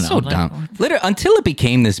number one? That's so dumb. Literally, until it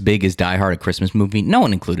became this big as Die Hard, a Christmas movie, no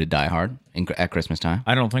one included Die Hard at Christmas time.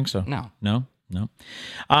 I don't think so. No.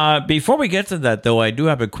 Before we get to that, though, I do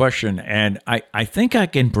have a question, and I think I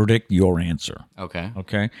can predict your answer.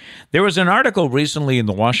 Okay. There was an article recently in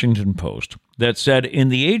the Washington Post that said, in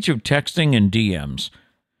the age of texting and DMs,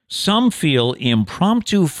 some feel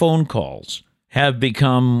impromptu phone calls have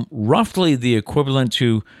become roughly the equivalent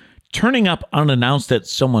to turning up unannounced at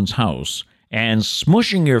someone's house and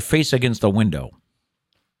smushing your face against a window.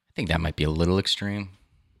 I think that might be a little extreme.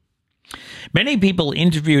 Many people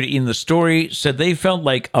interviewed in the story said they felt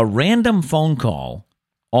like a random phone call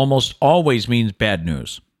almost always means bad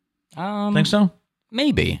news. Think so?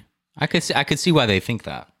 Maybe. I could see why they think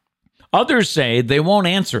that. Others say they won't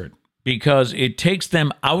answer it because it takes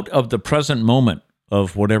them out of the present moment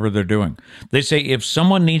of whatever they're doing. They say if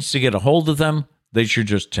someone needs to get a hold of them, they should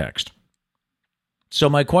just text. So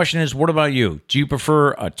my question is, what about you? Do you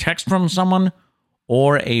prefer a text from someone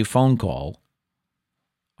or a phone call?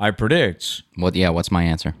 I predict. What's my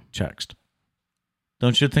answer? Text.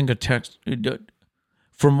 Don't you think a text...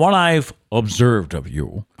 From what I've observed of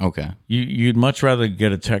you, okay, you'd much rather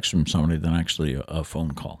get a text from somebody than actually a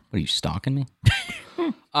phone call. What are you, stalking me?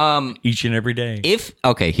 Each and every day.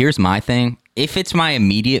 Here's my thing. If it's my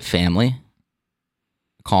immediate family,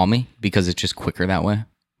 call me because it's just quicker that way.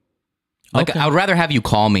 Like, I would rather have you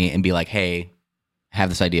call me and be like, hey, I have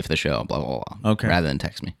this idea for the show, blah, blah, blah. Okay. Rather than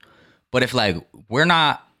text me. But if, like, we're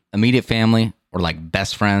not immediate family or, like,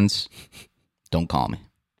 best friends, don't call me.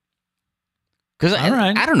 Because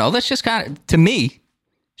I don't know. That's just kind of, to me,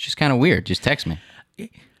 it's just kind of weird. Just text me.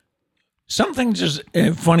 Something just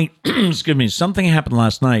funny. Excuse me. Something happened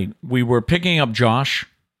last night. We were picking up Josh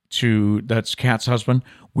that's Kat's husband.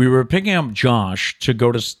 We were picking up Josh to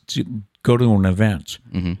go to an event.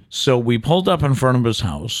 Mm-hmm. So we pulled up in front of his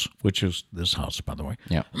house, which is this house, by the way.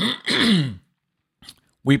 Yeah.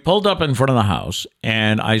 We pulled up in front of the house,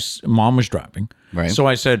 and Mom was driving. Right. So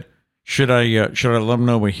I said, "Should I let him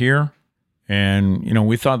know we're here?" And,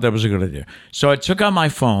 we thought that was a good idea. So I took out my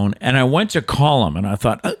phone and I went to call him and I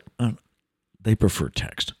thought, they prefer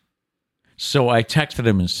text. So I texted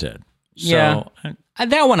him instead. Yeah.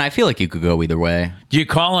 That one, I feel like you could go either way. Do you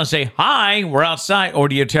call and say, hi, we're outside? Or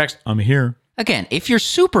do you text, I'm here? Again, if you're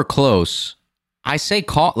super close, I say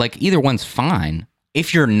call, like either one's fine.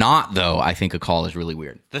 If you're not, though, I think a call is really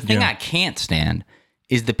weird. The thing I can't stand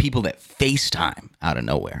is the people that FaceTime out of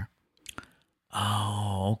nowhere.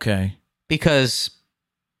 Oh, okay. Because,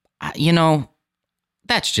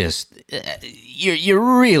 that's just,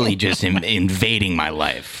 you're really just invading my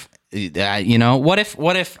life. What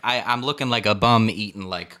if I'm looking like a bum eating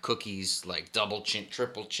like cookies, like double chin,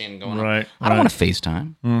 triple chin going on? Right. I don't want to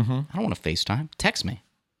FaceTime. Mm-hmm. I don't want to FaceTime. Text me.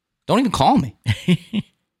 Don't even call me.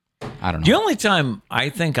 I don't know. The only time I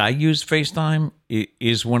think I use FaceTime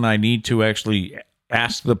is when I need to actually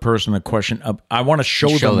ask the person a question. I want to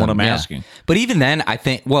show them what I'm asking. But even then, I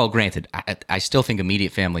think, well, granted, I still think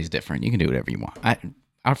immediate family is different. You can do whatever you want.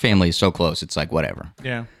 Our family is so close, it's like whatever.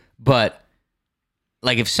 Yeah. But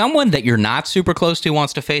like if someone that you're not super close to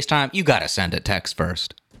wants to FaceTime, you got to send a text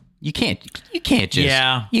first. You can't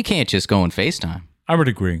just go and FaceTime. I would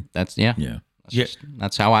agree. That's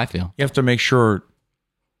that's how I feel. You have to make sure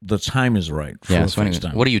the time is right for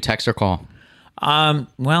FaceTime. What do you, text or call? Well,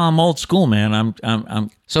 I'm old school, man.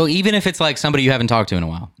 I'm So even if it's like somebody you haven't talked to in a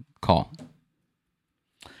while, call.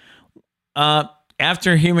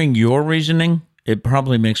 After hearing your reasoning, it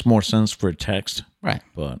probably makes more sense for a text. Right.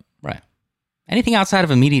 But anything outside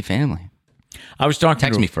of immediate family. I was talking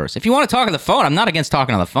text me first. If you want to talk on the phone, I'm not against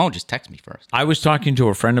talking on the phone. Just text me first. I was talking to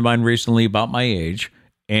a friend of mine recently about my age,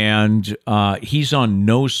 and he's on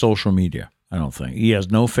no social media. I don't think. He has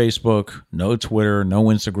no Facebook, no Twitter, no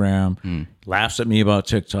Instagram, laughs at me about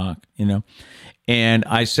TikTok, And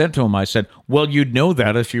I said to him, well, you'd know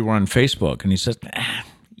that if you were on Facebook. And he said,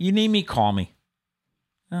 you need me, call me.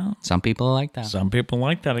 Well, some people are like that. Some people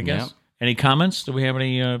like that, I guess. Yep. Any comments? Do we have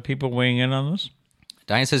any people weighing in on this?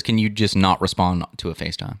 Diane says, can you just not respond to a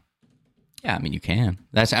FaceTime? Yeah, I mean, you can.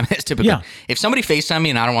 That's typical. Yeah. If somebody FaceTime me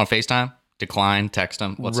and I don't want to FaceTime, decline, text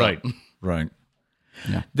them. What's up? Right.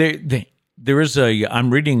 Yeah. There is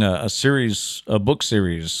I'm reading a book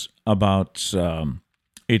series about,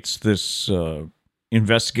 it's this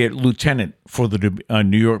lieutenant for the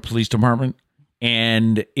New York Police Department,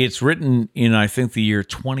 and it's written in, I think, the year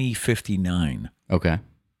 2059. Okay.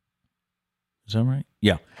 Is that right?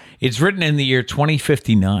 Yeah. It's written in the year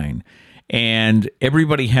 2059, and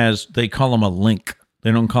everybody they call them a link.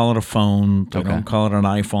 They don't call it a phone. They don't call it an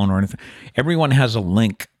iPhone or anything. Everyone has a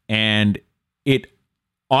link, and it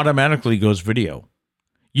automatically goes video.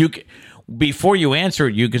 Before you answer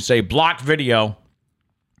it, you can say block video,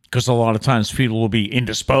 because a lot of times people will be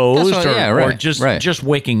indisposed or just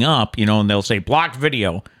waking up, and they'll say block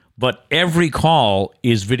video. But every call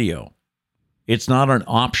is video. It's not an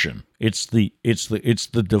option. It's the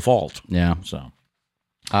default. Yeah. So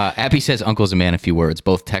Abby says Uncle's a man of few words,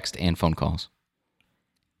 both text and phone calls.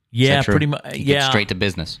 Yeah, pretty much. He Yeah, gets straight to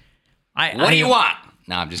business. What do you want?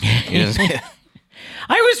 No, I'm just kidding.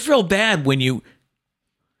 I always feel bad when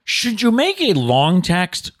should you make a long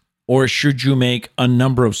text or should you make a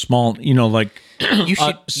number of small, like you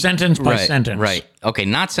should sentence by sentence? Right. Okay,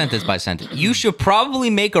 not sentence by sentence. You should probably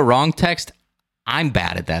make a wrong text. I'm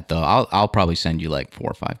bad at that though. I'll probably send you like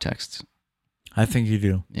 4 or 5 texts. I think you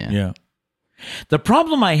do. Yeah. The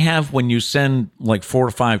problem I have when you send like 4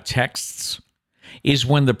 or 5 texts is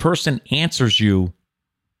when the person answers you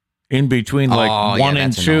in between like 1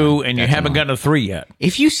 and 2 annoying. and you haven't gotten a 3 yet.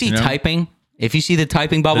 If you see typing, if you see the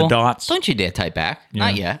typing bubble, the dots, don't you dare type back.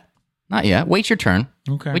 Yeah. Not yet. Wait your turn.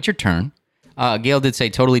 Okay. Wait your turn. Gail did say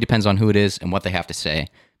totally depends on who it is and what they have to say.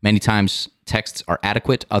 Many times texts are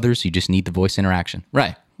adequate. Others, you just need the voice interaction.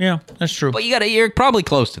 Right. Yeah, that's true. But you're probably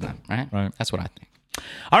close to them, right? Right. That's what I think.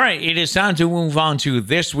 All right, it is time to move on to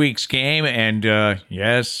this week's game. And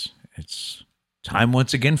yes, it's time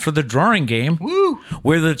once again for the drawing game. Woo!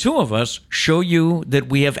 Where the two of us show you that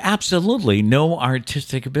we have absolutely no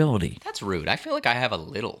artistic ability. That's rude. I feel like I have a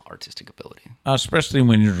little artistic ability. Especially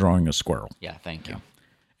when you're drawing a squirrel. Yeah, thank you.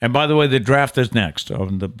 And by the way, the draft is next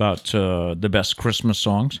about the best Christmas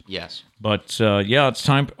songs. Yes. But it's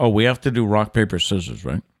time. Oh, we have to do rock, paper, scissors,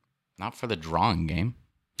 right? Not for the drawing game.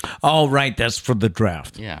 Oh, right. That's for the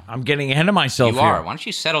draft. Yeah. I'm getting ahead of myself You here. are. Why don't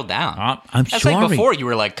you settle down? I'm That's sorry. like before you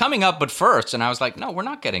were like, coming up but first. And I was like, no, we're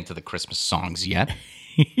not getting to the Christmas songs yet.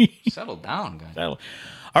 Settle down, guys.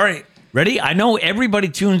 All right. Ready? I know everybody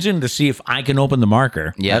tunes in to see if I can open the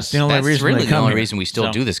marker. Yes. That's the only reason really they the come only here. reason we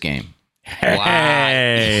still do this game. Hey.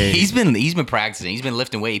 Wow. He's been practicing. He's been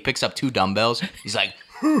lifting weight. He picks up 2 dumbbells. He's like,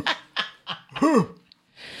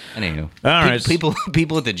 Anywho, all right.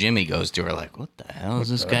 People at the gym he goes to are like, what the hell is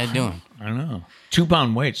this guy doing? I know.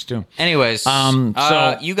 2-pound weights too. Anyways,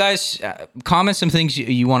 so you guys comment some things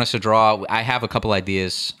you want us to draw. I have a couple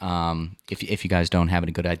ideas. If you guys don't have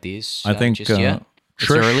any good ideas, I think just yet.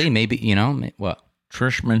 It's early. Maybe what?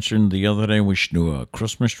 Trish mentioned the other day we should do a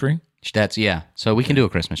Christmas tree. So we can do a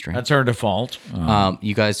Christmas tree. That's our default.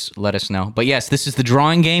 You guys let us know. But yes, this is the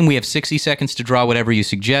drawing game. We have 60 seconds to draw whatever you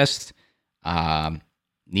suggest.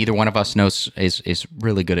 Neither one of us is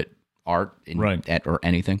really good at art or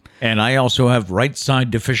anything. And I also have right side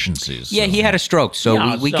deficiencies. Yeah, he had a stroke,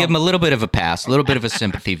 so we give him a little bit of a pass, a little bit of a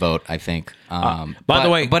sympathy vote, I think. By the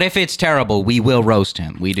way, but if it's terrible, we will roast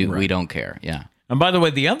him. We do. We don't care. Yeah. And by the way,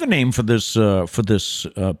 the other name for this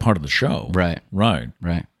part of the show, right,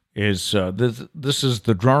 is this is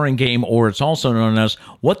the drawing game, or it's also known as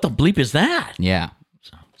what the bleep is that? Yeah.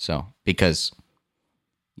 So because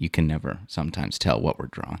you can never sometimes tell what we're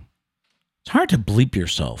drawing. It's hard to bleep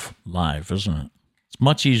yourself live, isn't it? It's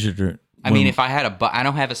much easier to. I mean, if I had I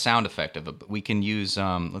don't have a sound effect of it, but we can use.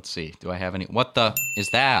 Let's see. Do I have any? What the is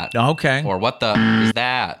that? Okay. Or what the is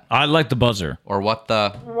that? I like the buzzer. Or what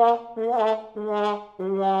the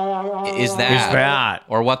is that? Is that?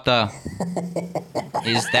 Or what the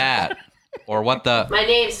is that? Or what the? My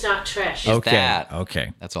name's not Trish. Is that?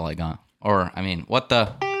 Okay. That's all I got. Or I mean, what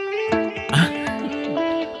the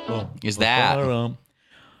is that?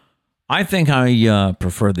 I think I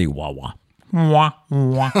prefer the wah-wah. What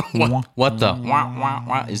the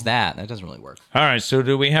wah is that? That doesn't really work. All right, so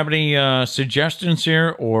do we have any suggestions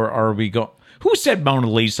here, or are we go? Who said Mona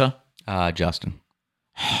Lisa? Justin.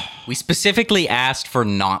 We specifically asked for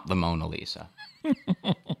not the Mona Lisa.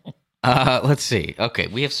 Let's see. Okay,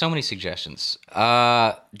 we have so many suggestions.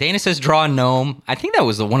 Dana says draw a gnome. I think that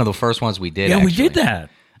was one of the first ones we did. Yeah, actually. we did that.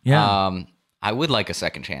 Yeah. I would like a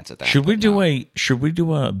second chance at that. Should we do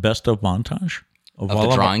a best of montage of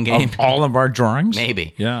the drawing game? Of all of our drawings?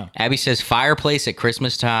 Maybe. Yeah. Abby says fireplace at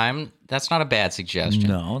Christmas time. That's not a bad suggestion.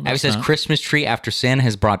 No, Abby says Christmas tree after Santa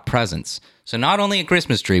has brought presents. So not only a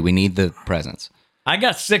Christmas tree, we need the presents. I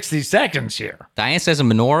got 60 seconds here. Diane says a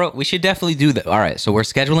menorah. We should definitely do that. All right, so we're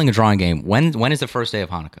scheduling a drawing game. When is the first day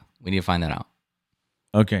of Hanukkah? We need to find that out.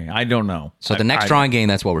 Okay, I don't know. So the next drawing game,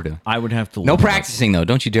 that's what we're doing. I would have to. No practicing though.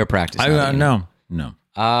 Don't you dare practice. No.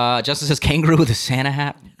 Justin says kangaroo with a Santa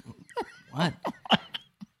hat. What?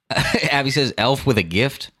 Abby says elf with a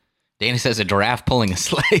gift. Dana says a giraffe pulling a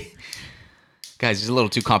sleigh. Guys, it's a little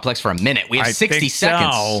too complex for a minute. We have 60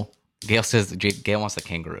 seconds. So. Gail wants the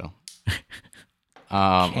kangaroo.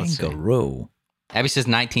 Kangaroo. Abby says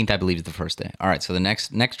 19th, I believe, is the first day. All right, so the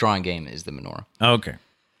next drawing game is the menorah. Okay.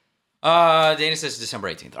 Dana says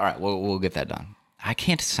December 18th. All right, we'll get that done. I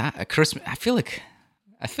can't decide. Christmas. I feel like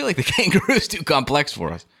the kangaroo is too complex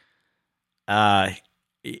for us.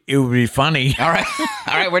 It would be funny. All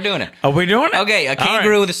right, we're doing it. Are we doing it? Okay, a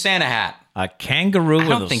kangaroo with a Santa hat. A kangaroo with a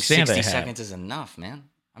Santa hat. I don't think 60 seconds is enough, man.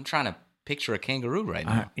 I'm trying to picture a kangaroo right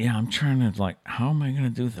now. Yeah, I'm trying to, like, how am I going to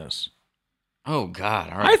do this? Oh,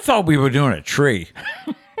 God. All I right. thought we were doing a tree.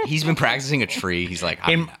 He's been practicing a tree. He's like,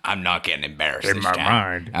 I'm not getting embarrassed In this my time.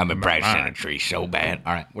 mind. I've been In my practicing a mind. tree so bad.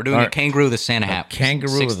 All right. We're doing a kangaroo with a Santa hat.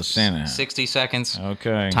 Kangaroo with a Santa hat. 60 seconds.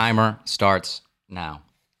 Okay. Timer starts now.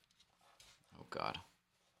 Oh, God.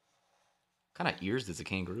 What kind of ears does a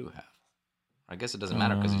kangaroo have? I guess it doesn't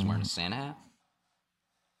matter because he's wearing a Santa hat.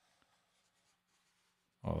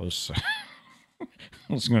 Oh, this.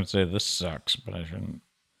 I was going to say this sucks, but I shouldn't.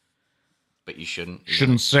 But you shouldn't.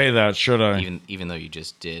 Shouldn't say that, should I? Even though you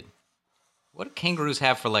just did. What do kangaroos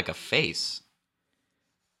have for like a face?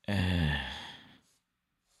 Oh,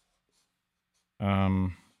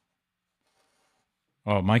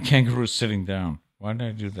 my kangaroo's sitting down. Why did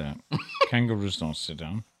I do that? Kangaroos don't sit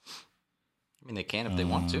down. I mean, they can if they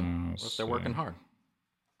want to. What if they're working hard?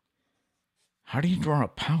 How do you draw a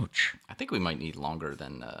pouch? I think we might need longer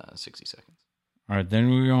than 60 seconds. All right, then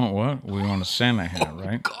we want what? We want a Santa hat,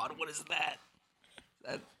 right? God, what is that?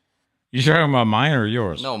 You talking about mine or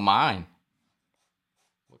yours? No, mine.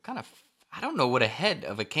 What kind of... I don't know what a head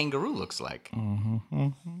of a kangaroo looks like.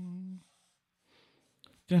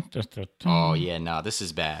 Oh, yeah, no, this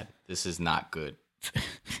is bad. This is not good.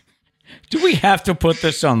 Do we have to put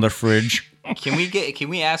this on the fridge? Can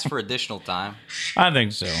we ask for additional time? I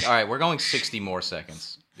think so. All right, we're going 60 more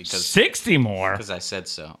seconds. Because 60 more? Because I said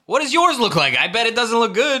so. What does yours look like? I bet it doesn't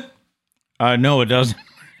look good. No, it doesn't.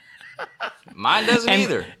 Mine doesn't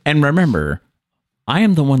either. And remember, I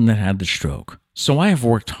am the one that had the stroke. So I have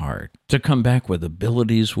worked hard to come back with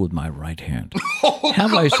abilities with my right hand. Oh,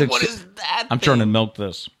 have God, I succeeded? what is that I'm thing? trying to milk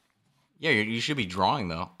this. Yeah, you should be drawing,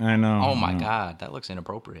 though. I know. Oh, my God. That looks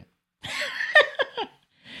inappropriate.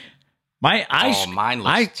 Mine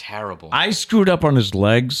looks terrible. I screwed up on his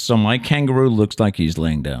legs, so my kangaroo looks like he's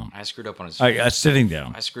laying down. I screwed up on his... sitting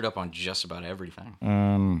down. I screwed up on just about everything.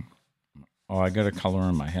 I got a color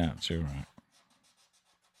in my hat, too, right?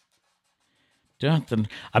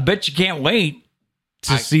 I bet you can't wait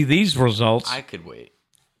to see these results. I could wait.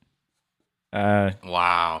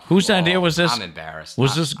 Wow. Whose idea was this? I'm embarrassed.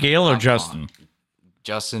 Was this Gail or Justin?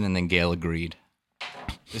 Justin, and then Gail agreed.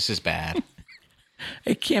 This is bad.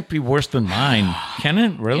 It can't be worse than mine, can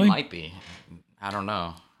it? Really? It might be. I don't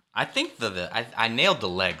know. I think I nailed the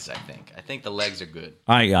legs. I think the legs are good.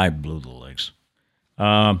 I blew the legs.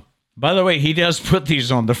 By the way, he does put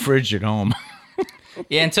these on the fridge at home.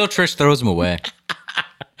 Yeah, until Trish throws them away.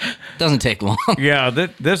 Doesn't take long. Yeah,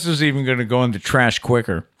 this is even going to go in the trash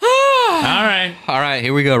quicker. All right,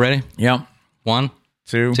 here we go. Ready? Yep. 1,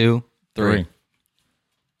 2, 3.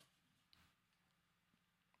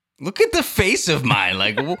 Look at the face of mine.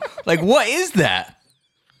 Like what is that?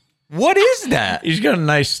 What is that? He's got a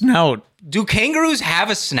nice snout. Do kangaroos have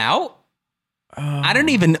a snout? I don't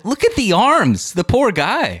even... Look at the arms. The poor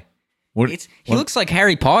guy. He looks like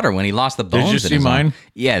Harry Potter when he lost the bones. Did you see mine? Arm.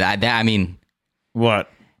 Yeah, I mean... What?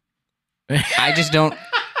 I just don't...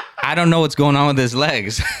 I don't know what's going on with his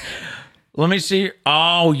legs. Let me see.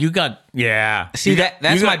 Oh, you got... Yeah. See,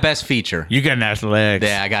 that's my best feature. You got nice legs.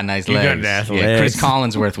 Yeah, I got nice legs. You got nice legs. Yeah, Chris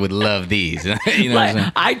Collinsworth would love these. You know what I'm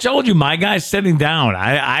saying? I told you, my guy's sitting down.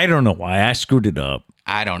 I don't know why. I screwed it up.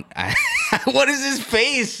 What is his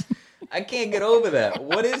face? I can't get over that.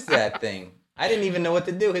 What is that thing? I didn't even know what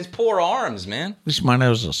to do. His poor arms, man. At least mine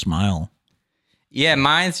has a smile. Yeah,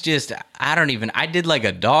 mine's just, I did like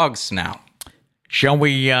a dog snout. Shall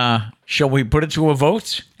we put it to a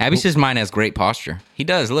vote? Abby says mine has great posture. He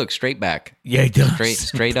does. Look, straight back. Yeah, he does.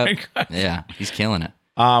 Straight up. Yeah, he's killing it.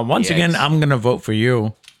 Once again, I'm going to vote for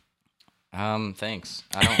you. Thanks.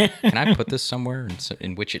 Can I put this somewhere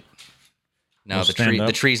in which it... No,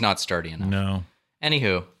 the tree's not sturdy enough. No.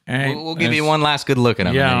 Anywho, we'll give you one last good look at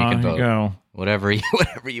him, and then you can vote. Go. Whatever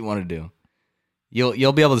you want to do.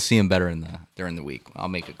 You'll be able to see him better during the week. I'll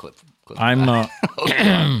make a clip. I'm.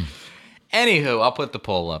 Anywho, I'll put the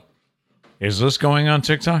poll up. Is this going on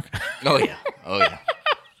TikTok? Oh yeah.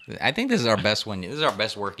 I think this is our best one. This is our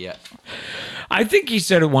best work yet. I think he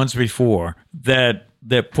said it once before that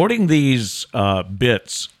putting these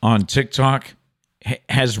bits on TikTok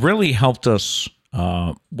has really helped us.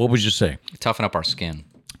 What would you say? Toughen up our skin.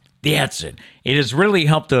 That's it. It has really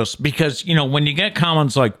helped us because, when you get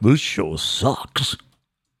comments like, this show sucks,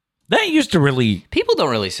 that used to really... People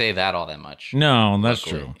don't really say that all that much. No, that's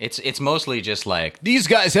true. It's mostly just like, these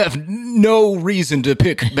guys have no reason to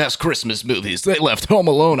pick best Christmas movies. They left Home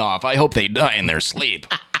Alone off. I hope they die in their sleep.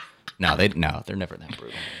 No, they're never that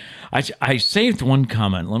brutal. I saved one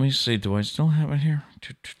comment. Let me see. Do I still have it here?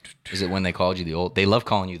 Is it when they called you the old... They love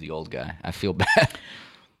calling you the old guy. I feel bad.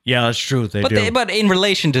 Yeah, that's true. They do. But in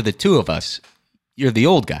relation to the two of us, you're the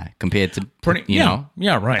old guy compared to you know.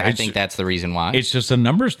 Yeah, right. I think that's the reason why. It's just a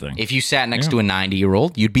numbers thing. If you sat next to a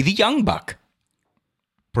 90-year-old, you'd be the young buck.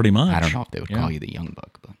 Pretty much. I don't know if they would call you the young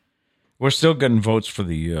buck, but we're still getting votes for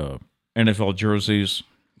the NFL jerseys.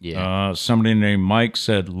 yeah. Somebody named Mike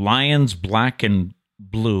said Lions black and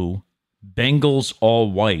blue, Bengals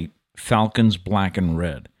all white, Falcons black and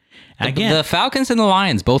red. Again, The Falcons and the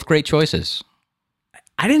Lions, both great choices.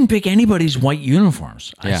 I didn't pick anybody's white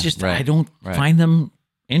uniforms. Yeah, I don't find them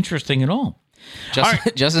interesting at all.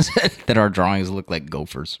 Justin said that our drawings look like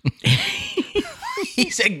gophers. He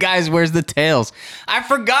said, "Guys, where's the tails?" I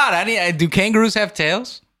forgot. Do kangaroos have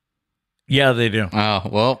tails? Yeah, they do. Oh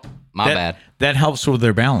well, my bad. That helps with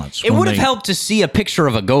their balance. It would have helped to see a picture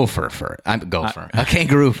of a gopher a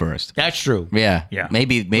kangaroo first. That's true. Yeah.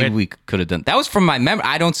 Maybe we could have done. That was from my memory.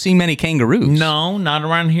 I don't see many kangaroos. No, not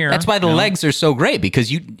around here. That's why the legs are so great,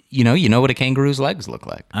 because you know what a kangaroo's legs look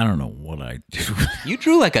like. I don't know what I do. You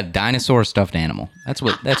drew like a dinosaur stuffed animal. That's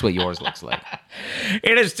what yours looks like.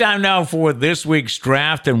 It is time now for this week's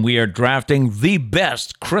draft, and we are drafting the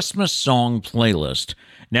best Christmas song playlist.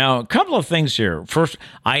 Now, a couple of things here. First,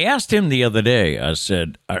 I asked him the other day, I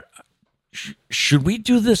said, should we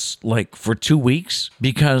do this like for 2 weeks?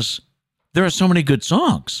 Because there are so many good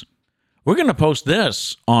songs. We're going to post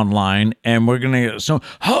this online, and we're going to, so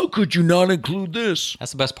how could you not include this?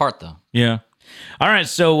 That's the best part, though. Yeah. All right,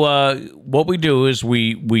 so what we do is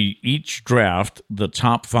we each draft the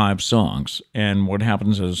top 5 songs, and what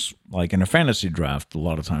happens is, like in a fantasy draft, a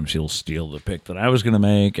lot of times he'll steal the pick that I was going to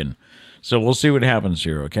make, and so we'll see what happens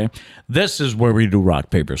here, okay? This is where we do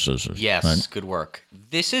rock, paper, scissors. Yes, right? Good work.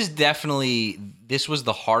 This was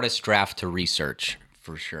the hardest draft to research,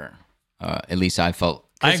 for sure. At least I felt.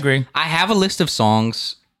 I agree. I have a list of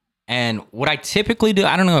songs, and what I typically do,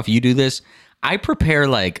 I don't know if you do this, I prepare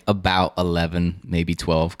like about 11, maybe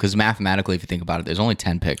 12, because mathematically, if you think about it, there's only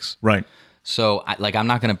 10 picks. Right. So I'm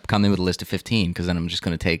not going to come in with a list of 15, because then I'm just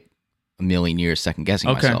going to take a million years second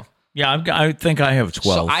guessing myself. Yeah, I think I have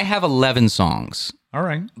 12. So I have 11 songs. All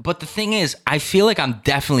right. But the thing is, I feel like I'm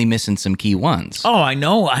definitely missing some key ones. Oh, I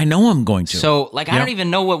know I'm going to. So, I don't even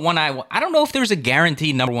know what one I don't know if there's a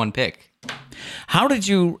guaranteed number one pick. How did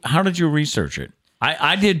you research it?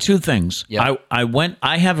 I did 2 things. Yep.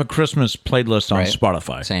 I have a Christmas playlist on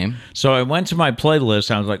Spotify. Same. So I went to my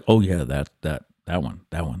playlist, and I was like, oh yeah, that one.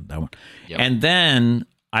 Yep. And then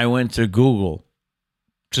I went to Google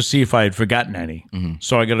to see if I had forgotten any. Mm-hmm.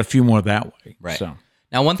 So I got a few more that way. Right. So.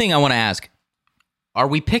 Now, one thing I want to ask, are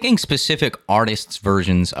we picking specific artists'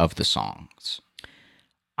 versions of the songs?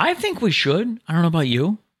 I think we should. I don't know about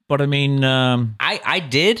you, but I mean... I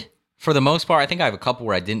did, for the most part. I think I have a couple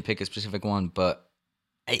where I didn't pick a specific one, but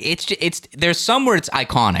it's there's some where it's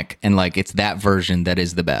iconic, and like it's that version that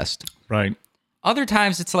is the best. Right. Other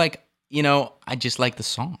times it's like, I just like the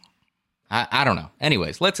song. I don't know.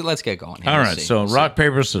 Anyways, let's get going. All right, so rock,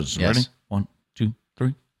 paper, scissors. Yes. Ready? 1, 2,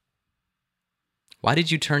 3. Why did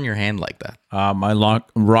you turn your hand like that? My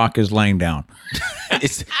rock is laying down.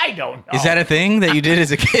 I don't know. Is that a thing that you did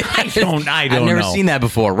as a kid? I don't I've never know. seen that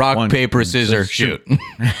before. Rock, 1, paper, scissors, shoot.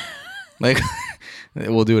 Like,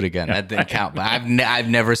 we'll do it again. That didn't count. But I've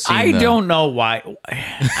never seen. I don't know why.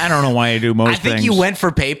 I don't know why I do most things. I think you went for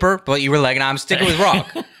paper, but you were like, "No, I'm sticking with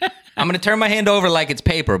rock. I'm going to turn my hand over like it's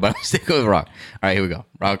paper, but I'm sticking with rock." All right, here we go.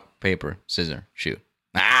 Rock, paper, scissors, shoot.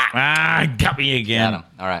 Got me again. Got him.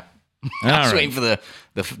 All right. I was waiting for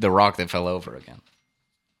the rock that fell over again.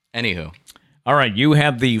 Anywho. All right, you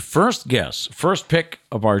have the first pick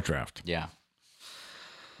of our draft. Yeah.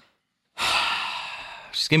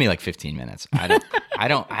 Just give me like 15 minutes. I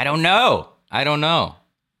don't know.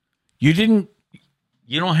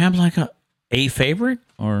 You don't have like a favorite,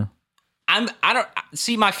 or? I don't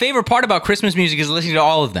see, my favorite part about Christmas music is listening to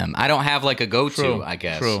all of them. I don't have like a go-to, I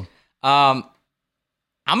guess. True. I'm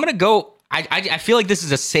gonna go. I feel like this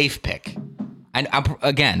is a safe pick. And I'm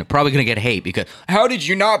again probably gonna get hate because how did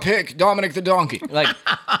you not pick Dominic the Donkey? Like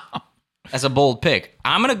that's a bold pick.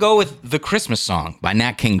 I'm gonna go with The Christmas Song by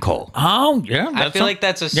Nat King Cole. Oh yeah, I feel like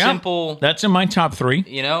that's a simple. That's in my top 3.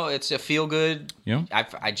 It's a feel good. Yeah,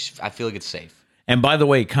 I feel like it's safe. And by the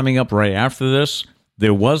way, coming up right after this,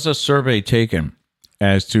 there was a survey taken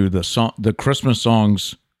as to the Christmas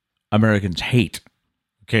songs Americans hate.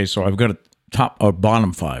 Okay, so I've got a top or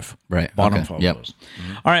bottom 5. Right. Bottom 5 of those.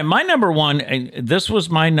 Mm-hmm. All right, my number 1, and this was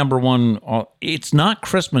my number 1. It's not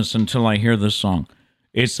Christmas until I hear this song.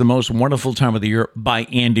 It's The Most Wonderful Time of the Year by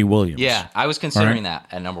Andy Williams. Yeah, I was considering that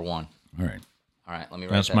at number 1. All right. Let me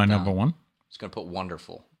write That's that my down. number 1. Just going to put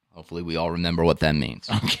wonderful. Hopefully we all remember what that means.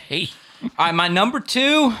 Okay. All right, my number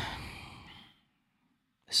 2.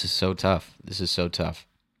 This is so tough.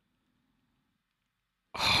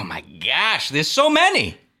 Oh my gosh, there's so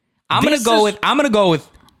many. I'm This gonna go with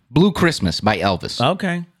Blue Christmas by Elvis.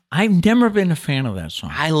 Okay. I've never been a fan of that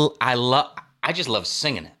song. I just love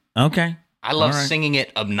singing it. Okay. I love All right. singing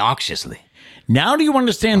it obnoxiously. Now do you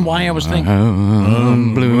understand why I was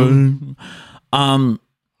thinking? Blue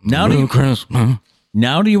Christmas.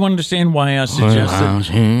 Now do you understand why I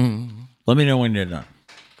suggested? Let me know when you're done.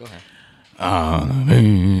 Go ahead.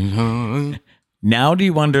 Now do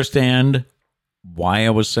you understand why I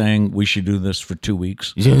was saying we should do this for 2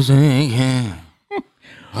 weeks?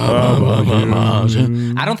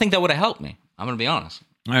 I don't think that would have helped me. I'm going to be honest.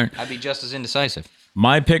 All right. I'd be just as indecisive.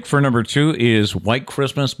 My pick for number 2 is White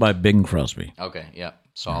Christmas by Bing Crosby. Okay, yeah.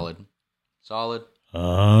 Solid. Solid.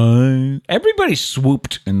 Everybody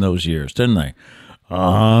swooped in those years, didn't they?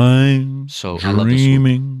 I'm So I love the swoop.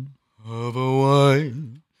 dreaming of a white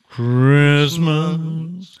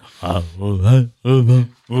Christmas.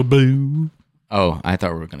 Oh, I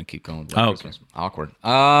thought we were going to keep going. With Okay. Christmas. Awkward.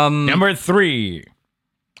 Number 3.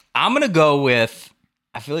 I'm going to go with,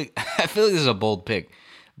 I feel like this is a bold pick,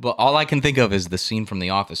 but all I can think of is the scene from The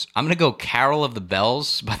Office. I'm going to go Carol of the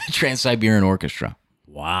Bells by the Trans-Siberian Orchestra.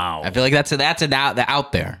 Wow. I feel like that's out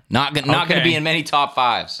there. Not going to be in many top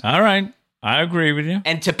fives. All right. I agree with you.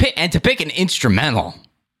 And to pick an instrumental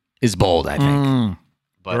is bold, I think.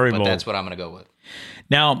 Very but bold. that's what I'm going to go with.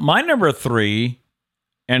 Now, my number 3,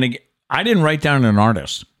 and I didn't write down an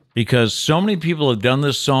artist because so many people have done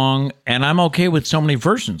this song, and I'm okay with so many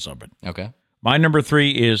versions of it. Okay. My number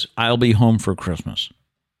 3 is I'll Be Home for Christmas.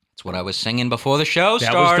 That's what I was singing before the show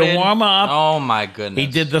That started. was the warm-up. Oh, my goodness. He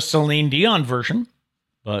did the Celine Dion version,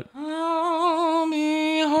 but I'll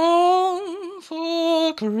be home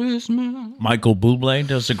for Christmas. Michael Bublé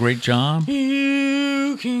does a great job.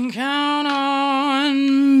 You can count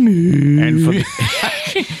on me. And for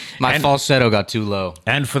My falsetto got too low.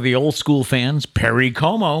 and for the old school fans, Perry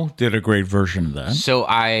Como did a great version of that. So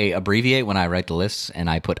I abbreviate when I write the lists, and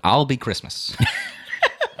I put "I'll be Christmas"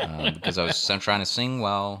 because I was trying to sing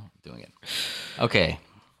while doing it. Okay,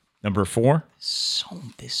 Number 4.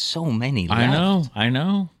 there's so many left. I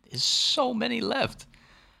know. There's so many left.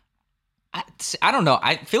 I don't know.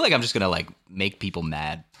 I feel like I'm just gonna make people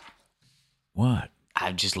mad. What?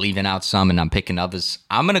 I'm just leaving out some, and I'm picking others.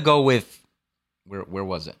 I'm gonna go with where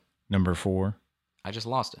was it? Number 4. I just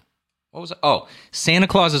lost it. What was it? Oh, Santa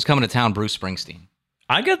Claus is Coming to Town. Bruce Springsteen.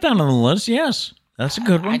 I got that on the list. Yes, that's a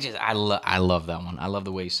good one. I love that one. I love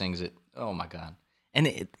the way he sings it. Oh my god!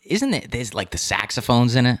 And isn't it? There's the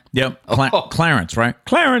saxophones in it. Yep. Clarence, right?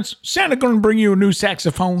 Clarence, Santa gonna bring you a new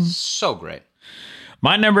saxophone. So great.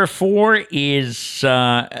 My number 4 is,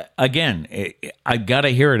 again, I got to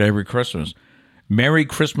hear it every Christmas. Merry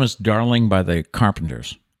Christmas, Darling by the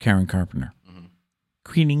Carpenters, Karen Carpenter. Mm-hmm.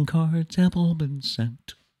 Greeting cards have all been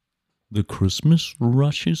sent. The Christmas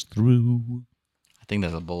rushes through. I think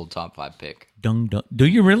that's a bold top 5 pick. Dung, dung. Do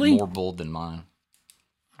you really? More bold than mine.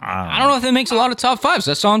 I don't know if it makes a lot of top 5s.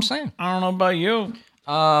 That's all I'm saying. I don't know about you.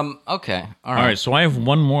 Okay. All All right, so I have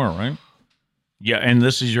one more, right? Yeah, and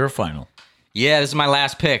this is your final. Yeah, this is my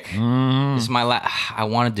last pick. This is my last. I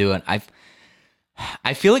want to do it.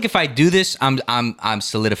 I feel like if I do this, I'm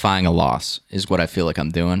solidifying a loss. Is what I feel like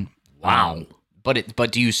I'm doing. Wow.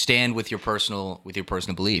 But do you stand with your personal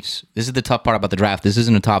beliefs? This is the tough part about the draft. This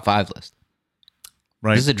isn't a top 5 list.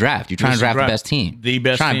 Right. This is a draft. You're trying to draft the best team. The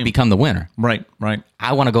best trying team. to become the winner. Right.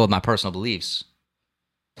 I want to go with my personal beliefs.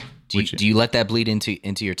 Do you let that bleed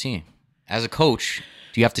into your team? As a coach,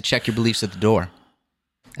 do you have to check your beliefs at the door?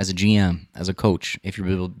 As a GM, as a coach, if you're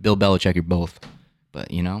Bill Belichick, you're both. But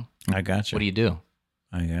I got you. what do you do?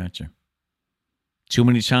 I got you. Too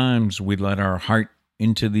many times we let our heart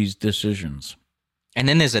into these decisions. And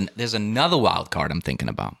then there's another wild card I'm thinking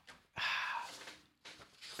about.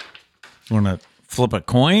 Want to flip a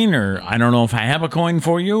coin, or I don't know if I have a coin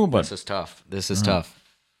for you, but This is tough. This is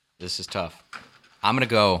tough. I'm gonna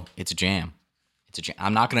go. It's a jam. It's a jam.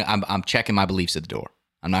 I'm not gonna. I'm checking my beliefs at the door.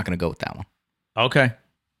 I'm not gonna go with that one. okay.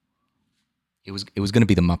 It was gonna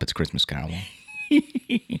be the Muppets Christmas Carol one.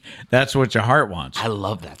 That's what your heart wants. I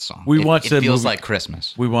love that song. We watched It that feels movie. like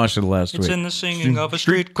Christmas. We watched it last week. the singing of a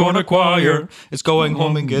street corner choir. It's going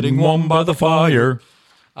home and getting warm by the fire.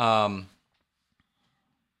 Yeah.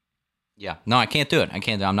 No, I can't do it. I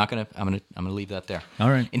can't. I'm not gonna. I'm gonna leave that there. All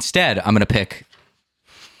right. Instead, I'm gonna pick.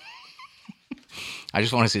 I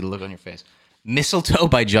just want to see the look on your face. Mistletoe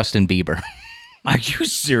by Justin Bieber. Are you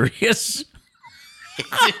serious?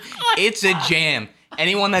 It's a jam.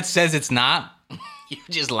 Anyone that says it's not, you're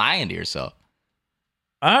just lying to yourself.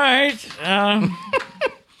 All right.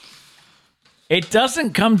 It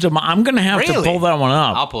doesn't come to mind. I'm going to have to Really? pull that one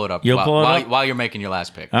up. I'll pull it up. You'll pull it up? while you're making your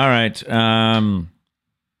last pick. All right.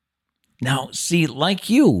 Now, see, like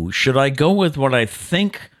you, should I go with what I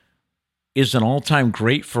think is an all-time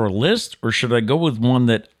great for a list, or should I go with one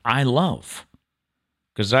that I love?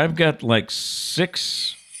 Because I've got like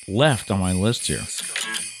 6 left on my list here.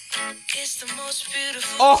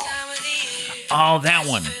 Oh, that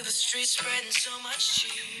one.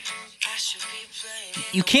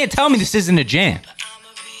 You can't tell me this isn't a jam.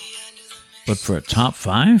 But for a top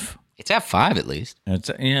 5? It's at 5 at least. Yeah,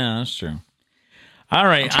 that's true. All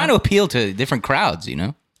right. I'm trying to appeal to different crowds, you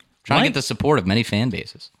know? Trying to get the support of many fan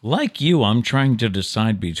bases. Like you, I'm trying to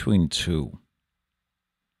decide between 2.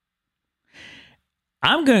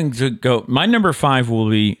 I'm going to go, my number 5 will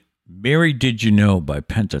be Mary Did You Know by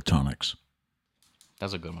Pentatonics.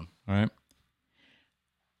 That's a good one. All right.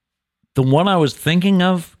 The one I was thinking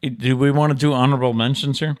of, do we want to do honorable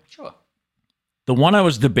mentions here? Sure. The one I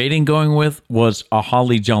was debating going with was A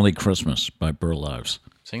Holly Jolly Christmas by Braley.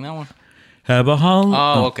 Sing that one. Have a holly.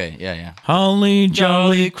 Oh, okay. Yeah. Holly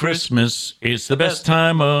Jolly Christmas. It's the best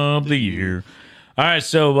time of the year. All right,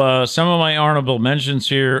 so some of my honorable mentions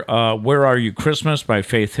here. Where Are You Christmas by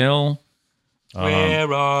Faith Hill.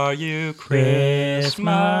 Where are you Christmas?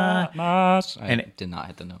 I did not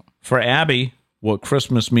hit the note. For Abby, What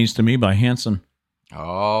Christmas Means to Me by Hanson.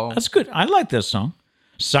 Oh. That's good. I like this song.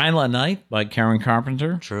 Silent Night by Karen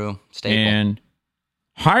Carpenter. True. Staple. And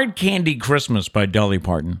Hard Candy Christmas by Dolly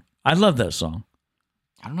Parton. I love that song.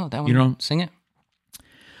 I don't know that one. You don't sing it?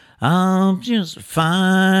 I'm just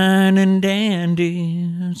fine and dandy.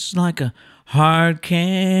 It's like a hard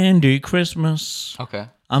candy Christmas. Okay.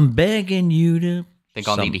 I'm begging you to. I think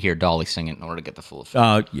I'll need to hear Dolly sing it in order to get the full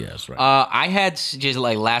effect. Yes, right. I had just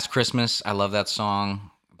like Last Christmas. I love that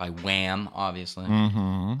song by Wham, obviously.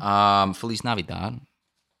 Mm-hmm. Feliz Navidad.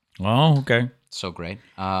 Oh, okay. So great.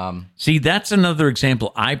 See, that's another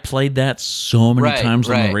example. I played that so many times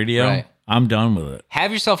on the radio. Right. I'm done with it.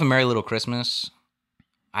 Have Yourself a Merry Little Christmas.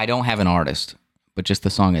 I don't have an artist, but just the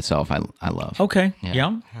song itself I love. Okay.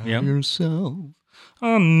 Yeah. Have yourself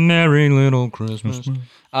a merry little Christmas.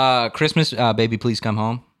 Christmas, Baby Please Come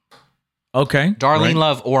Home. Okay. Darlene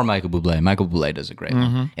Love or Michael Bublé. Michael Bublé does a great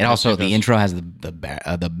one. And also the intro has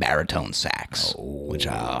the baritone sax, which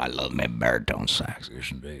I love my baritone sax.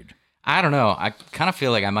 Yes, indeed. I don't know. I kind of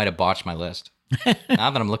feel like I might have botched my list now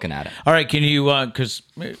that I'm looking at it. All right. Can you, because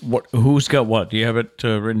who's got what? Do you have it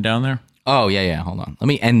written down there? Oh, yeah. Hold on. Let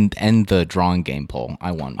me end the drawing game poll.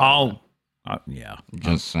 I won. Yeah.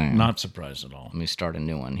 Just saying. Not surprised at all. Let me start a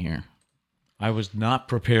new one here. I was not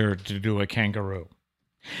prepared to do a kangaroo.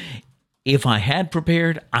 If I had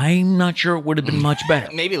prepared, I'm not sure it would have been much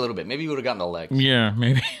better. Maybe a little bit. Maybe you would have gotten the legs. Yeah,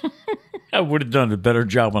 maybe. I would have done a better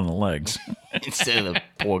job on the legs. Instead of the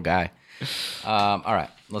poor guy. All right.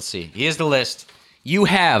 Let's see. Here's the list. You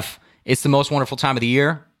have It's the Most Wonderful Time of the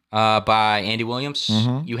Year. By Andy Williams.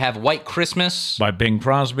 Mm-hmm. You have White Christmas by Bing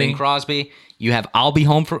Crosby. You have I'll Be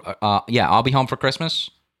Home for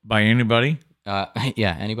Christmas by anybody.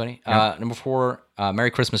 Anybody. Yep. Number 4,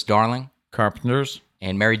 Merry Christmas, Darling. Carpenters.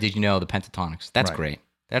 And Mary Did You Know, the Pentatonics. That's right. Great.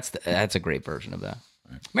 That's a great version of that.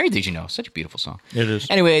 Right. Mary Did You Know, such a beautiful song. It is.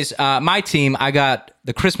 Anyways, my team, I got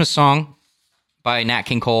the Christmas song by Nat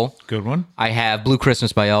King Cole. Good one. I have Blue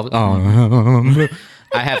Christmas by Elvis.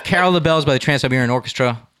 I have Carol of the Bells by the Trans-Siberian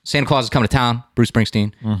Orchestra. Santa Claus is Coming to Town, Bruce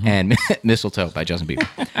Springsteen, and Mistletoe by Justin Bieber.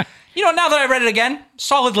 Now that I read it again,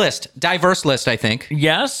 solid list, diverse list, I think.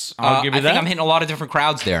 Yes, I'll give you that. I think I'm hitting a lot of different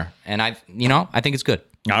crowds there, and I think it's good.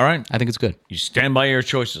 All right. I think it's good. You stand by your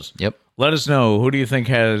choices. Yep. Let us know, who do you think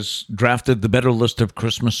has drafted the better list of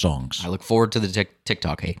Christmas songs? I look forward to the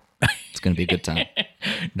TikTok hate. It's going to be a good time.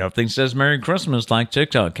 Nothing says Merry Christmas like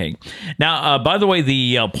TikTok cake. Now, by the way,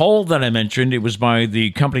 the poll that I mentioned, it was by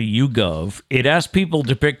the company YouGov. It asked people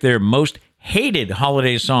to pick their most hated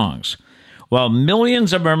holiday songs. While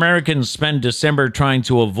millions of Americans spend December trying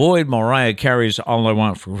to avoid Mariah Carey's All I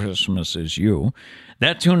Want for Christmas Is You,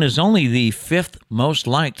 that tune is only the 5th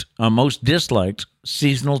most disliked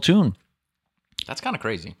seasonal tune. That's kind of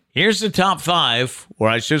crazy. Here's the top 5, or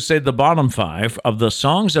I should say the bottom 5, of the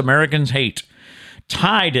songs Americans hate.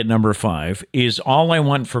 Tied at number 5 is All I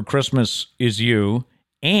Want for Christmas Is You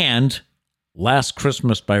and Last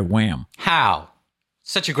Christmas by Wham. How?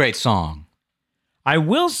 Such a great song. I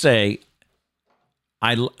will say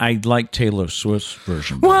I like Taylor Swift's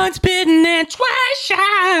version. Once bitten and twice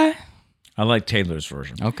shy. I like Taylor's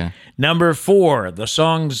version. Okay. Number 4, the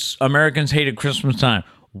songs Americans hate at Christmas time.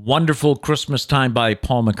 Wonderful Christmas Time by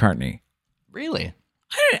Paul McCartney. Really?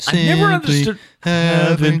 I never understood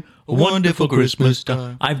having a wonderful Christmas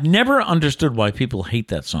time. I've never understood why people hate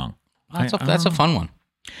that song. That's a fun one.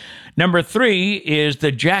 Number 3 is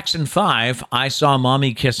the Jackson 5, I Saw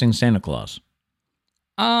Mommy Kissing Santa Claus.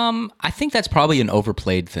 I think that's probably an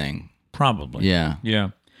overplayed thing. Probably. Yeah. Yeah.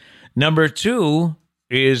 Number 2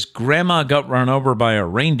 is Grandma Got Run Over by a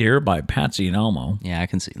Reindeer by Patsy and Elmo. Yeah, I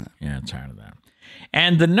can see that. Yeah, tired of that.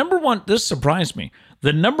 And the number one, this surprised me,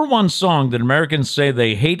 the number one song that Americans say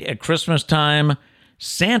they hate at Christmas time,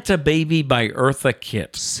 Santa Baby by Eartha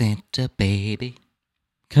Kitt. Santa Baby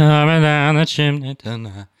coming down the chimney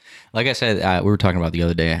tonight. Like I said, we were talking about the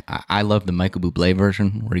other day, I love the Michael Bublé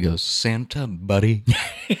version where he goes, Santa Buddy.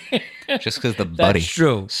 Just because the buddy. That's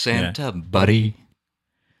true. Santa Buddy.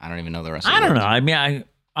 I don't even know the rest of it. I don't know. I mean,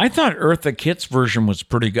 I thought Eartha Kitt's version was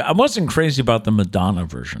pretty good. I wasn't crazy about the Madonna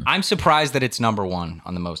version. I'm surprised that it's number 1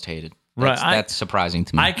 on the most hated. That's surprising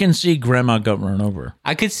to me. I can see Grandma Got Run Over.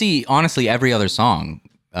 I could see, honestly, every other song,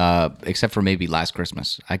 except for maybe Last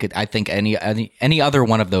Christmas. I think any other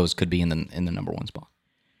one of those could be in the number 1 spot.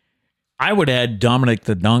 I would add Dominic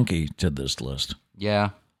the Donkey to this list. Yeah.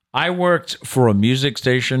 I worked for a music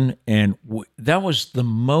station, and that was the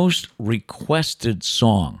most requested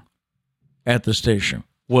song at the station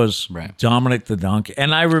was Dominic the Donkey.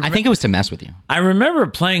 And I think it was to mess with you. I remember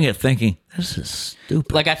playing it thinking, this is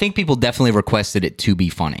stupid. Like, I think people definitely requested it to be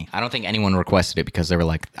funny. I don't think anyone requested it because they were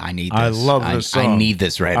like, I need this. I love this song. I need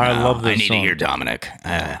this right now. I love this I need song. to hear Dominic.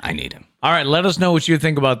 I need him. All right, let us know what you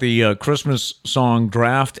think about the Christmas song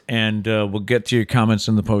draft, and we'll get to your comments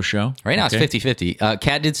in the post show. Right now, it's 50-50.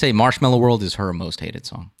 Kat did say Marshmallow World is her most hated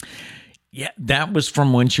song. Yeah, that was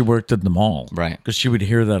from when she worked at the mall. Right. Because she would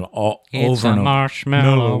hear that all It's over a and over.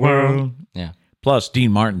 marshmallow world. Yeah. Plus,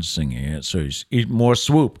 Dean Martin's singing it, so he's more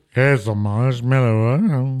swoop. It's a marshmallow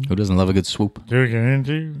world. Who doesn't love a good swoop?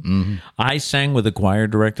 I sang with a choir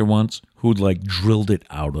director once who drilled it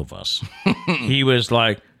out of us. He was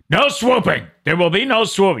like, no swooping. There will be no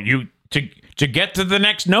swooping. You to get to the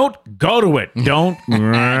next note, go to it. Don't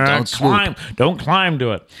climb. Don't climb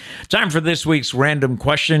to it. Time for this week's random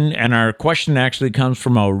question, and our question actually comes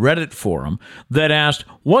from a Reddit forum that asked,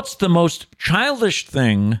 "What's the most childish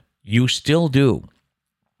thing you still do?"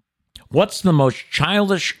 What's the most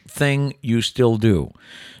childish thing you still do?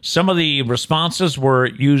 Some of the responses were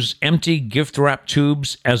use empty gift wrap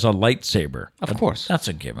tubes as a lightsaber. Of course. That's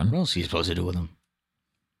a given. What else are you supposed to do with them?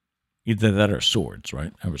 Either that or swords,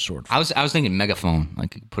 right? I have a sword. I was thinking megaphone.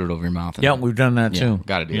 Like, you put it over your mouth. Yeah, we've done that too.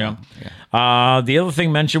 Got to do that. Yeah. The other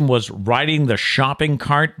thing mentioned was riding the shopping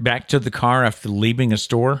cart back to the car after leaving a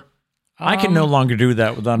store. I can no longer do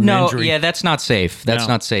that without an injury. Yeah, that's not safe. That's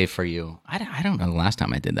not safe for you. I don't know the last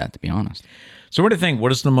time I did that, to be honest. So what do you think?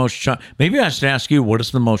 What is the most... Maybe I should ask you, what is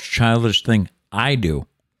the most childish thing I do?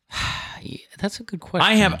 Yeah, that's a good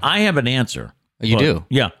question. I have an answer. You do?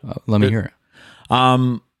 Yeah. Let me hear it.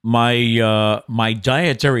 My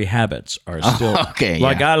dietary habits are still... Okay,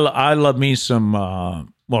 Like, I love me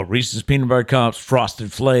some... Reese's Peanut Butter Cups,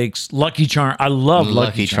 Frosted Flakes, Lucky Charms. I love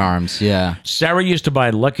Lucky Charms. Yeah. Sarah used to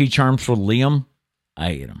buy Lucky Charms for Liam.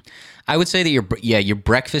 I ate them. I would say that your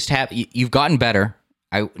breakfast habit, you've gotten better.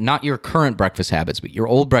 Not your current breakfast habits, but your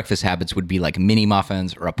old breakfast habits would be like mini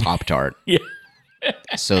muffins or a Pop-Tart. Yeah.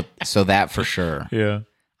 So that for sure. Yeah.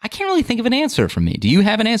 I can't really think of an answer for me. Do you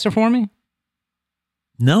have an answer for me?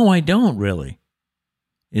 No, I don't really.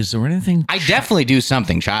 Is there anything? I definitely do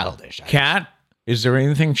something childish. Kat, is there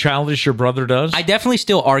anything childish your brother does? I definitely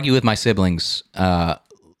still argue with my siblings,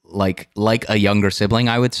 like a younger sibling,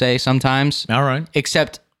 I would say sometimes. All right.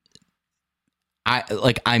 Except I'm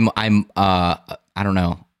I don't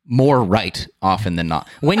know, more right often than not.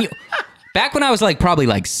 Back when I was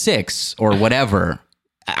probably 6 or whatever,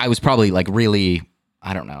 I was probably really,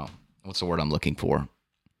 I don't know, what's the word I'm looking for?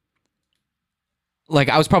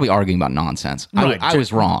 I was probably arguing about nonsense. Right, I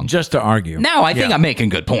was wrong. Just to argue. Now I think I'm making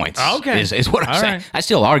good points. Okay. Is what I'm saying. Right. I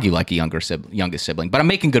still argue like a youngest sibling, but I'm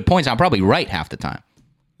making good points. I'm probably right half the time.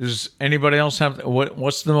 Does anybody else have...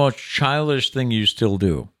 What's the most childish thing you still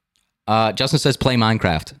do? Justin says play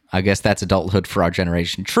Minecraft. I guess that's adulthood for our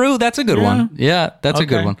generation. True, that's a good one. Yeah, that's a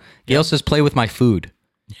good one. Gail says play with my food.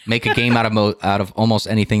 Make a game out of almost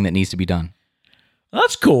anything that needs to be done.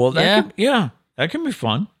 That's cool. That can be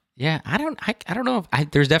fun. Yeah, I don't know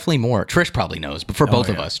if there's definitely more. Trish probably knows, but for both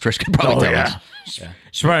of us, Trish could probably tell us. Yeah.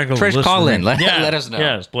 Trish, call in. Let us know.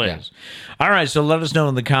 Yes, please. Yeah. All right, so let us know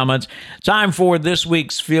in the comments. Time for this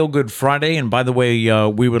week's Feel Good Friday. And by the way,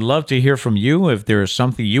 we would love to hear from you. If there is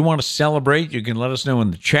something you want to celebrate, you can let us know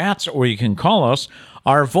in the chats or you can call us.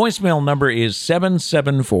 Our voicemail number is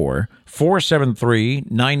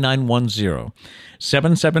 774-473-9910.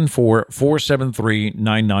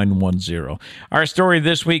 774-473-9910. Our story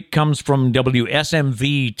this week comes from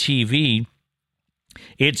WSMV TV.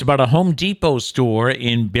 It's about a Home Depot store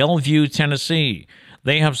in Bellevue, Tennessee.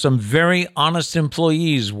 They have some very honest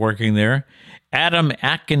employees working there, Adam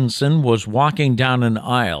Atkinson was walking down an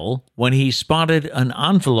aisle when he spotted an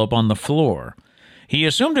envelope on the floor. He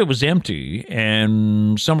assumed it was empty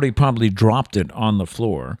and somebody probably dropped it on the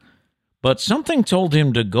floor, but something told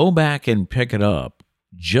him to go back and pick it up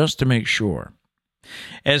just to make sure.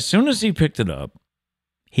 As soon as he picked it up,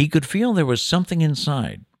 he could feel there was something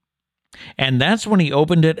inside. And that's when he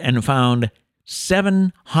opened it and found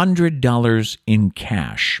 $700 in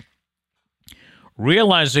cash.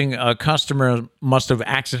 Realizing a customer must have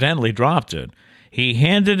accidentally dropped it, he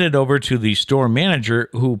handed it over to the store manager,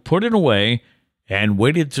 who put it away and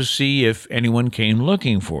waited to see if anyone came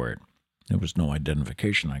looking for it. There was no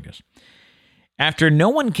identification, I guess. After no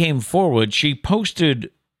one came forward, she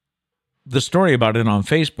posted the story about it on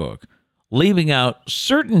Facebook, leaving out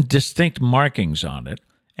certain distinct markings on it,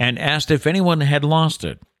 and asked if anyone had lost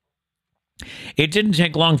it. It didn't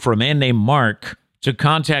take long for a man named Mark to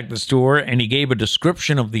contact the store, and he gave a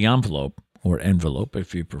description of the envelope, or envelope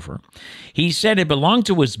if you prefer. He said it belonged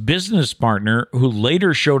to his business partner, who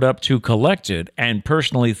later showed up to collect it and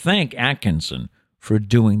personally thank Atkinson for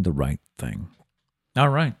doing the right thing. All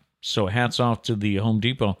right, so hats off to the Home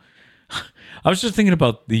Depot. I was just thinking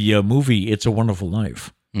about the movie It's a Wonderful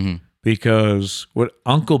Life, because what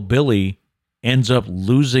Uncle Billy ends up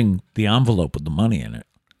losing the envelope with the money in it.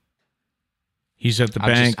 He's at the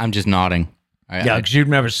bank. I'm just nodding. Yeah, because you've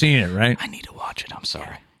never seen it, right? I need to watch it. I'm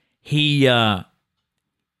sorry. He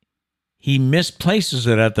misplaces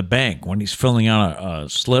it at the bank when he's filling out a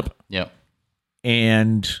slip. Yep.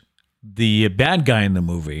 And the bad guy in the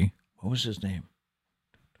movie, what was his name?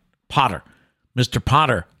 Potter. Mr.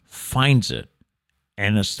 Potter finds it,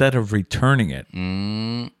 and instead of returning it,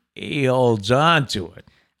 he holds on to it.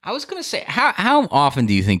 I was going to say, how often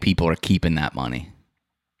do you think people are keeping that money?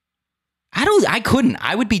 I couldn't.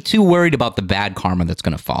 I would be too worried about the bad karma that's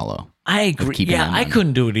going to follow. I agree. Yeah, I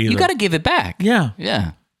couldn't do it either. You got to give it back. Yeah.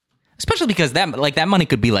 Yeah. Especially because that money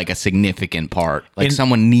could be like a significant part. Like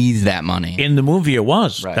someone needs that money. In the movie, it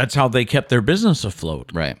was. Right. That's how they kept their business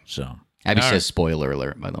afloat. Right. So Abby says, spoiler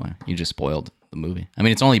alert, by the way. You just spoiled the movie. I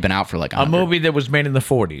mean, it's only been out for like a movie that was made in the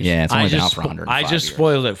 40s. Yeah, it's only been out for 100. I just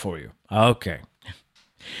spoiled it for you. Okay.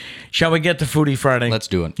 Shall we get to Foodie Friday? Let's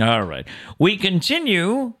do it. All right. We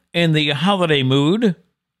continue in the holiday mood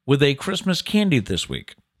with a Christmas candy this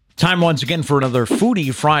week. Time once again for another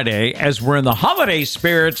Foodie Friday, as we're in the holiday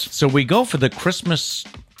spirits, so we go for the Christmas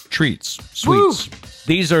treats, sweets. Woo!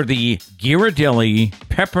 These are the Ghirardelli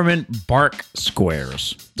Peppermint Bark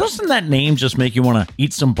Squares. Doesn't that name just make you want to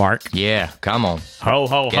eat some bark? Yeah, come on. Ho,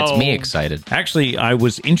 ho, ho. Gets me excited. Actually, I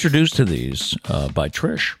was introduced to these by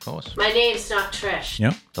Trish. Of course. My name's not Trish.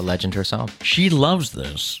 Yep. The legend herself. She loves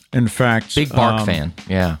this. In fact, big bark fan.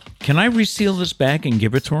 Yeah. Can I reseal this bag and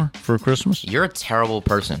give it to her for Christmas? You're a terrible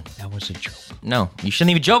person. That was a joke. No, you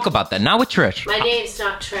shouldn't even joke about that. Not with Trish. My name's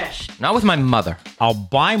not Trish. Not with my mother. I'll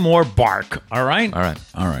buy more bark. All right? All right.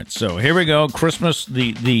 All right. So here we go. Christmas,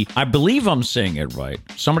 the I believe I'm saying it right.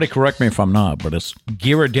 Somebody correct me if I'm not, but it's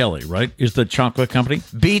Ghirardelli, right? Is the chocolate company?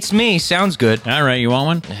 Beats me. Sounds good. All right. You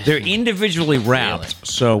want one? They're individually wrapped, Really?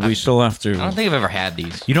 so we still have to. I don't think I've ever had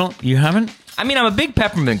these. You haven't? I mean, I'm a big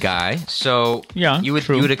peppermint guy, so yeah, you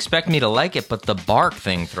would expect me to like it, but the bark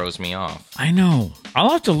thing throws me off. I know.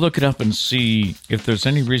 I'll have to look it up and see if there's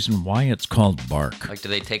any reason why it's called bark. Like, do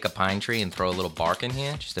they take a pine tree and throw a little bark in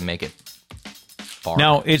here just to make it bark?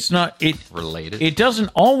 Now, it's not related. It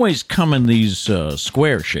doesn't always come in these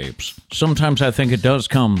square shapes. Sometimes I think it does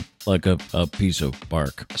come like a piece of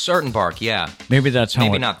bark. A certain bark, yeah. Maybe that's how.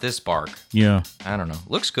 Maybe not this bark. Yeah. I don't know.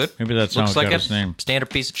 Looks good. Maybe that's Looks how it like got its name.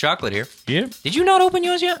 Standard piece of chocolate here. Yeah. Did you not open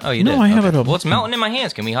yours yet? Oh, you did. No, I have it open. Well, it's melting in my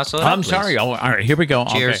hands. Can we hustle it? I'm up, sorry. All right, here we go.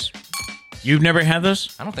 Cheers. Okay. You've never had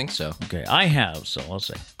this? I don't think so. Okay, I have, so I'll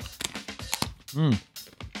say.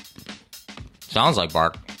 Sounds like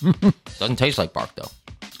bark. Doesn't taste like bark, though.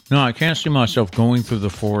 No, I can't see myself going through the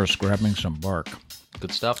forest grabbing some bark.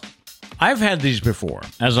 Good stuff. I've had these before.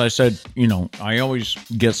 As I said, I always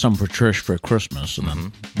get some for Trish for Christmas, and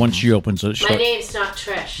then once she opens it, My name's not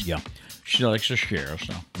Trish. Yeah, she likes to share.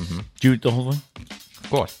 So, do you eat the whole thing? Of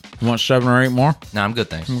course. You want 7 or 8 more? No, I'm good,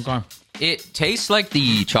 thanks. Okay. It tastes like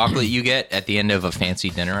the chocolate you get at the end of a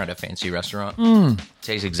fancy dinner at a fancy restaurant. It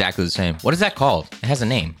tastes exactly the same. What is that called? It has a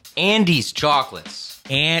name. Andes chocolates.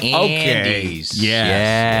 Okay. Andes.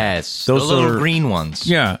 Yes. Those the little are green ones.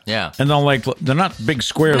 Yeah. Yeah. And they're not big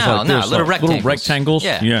squares like this. little rectangles. Little rectangles.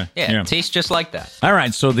 Yeah. It tastes just like that. All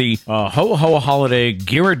right. So the Ho Ho Holiday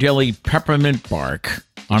Ghirardelli Peppermint Bark.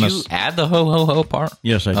 Did you add the ho ho ho part?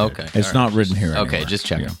 Yes, I did. Okay. It's not written here Okay, anywhere. just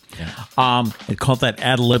checking. Yeah. They call that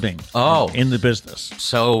ad-libbing. Oh. In the business.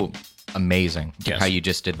 So amazing. Yes. How you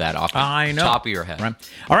just did that off the I know. top of your head. Right.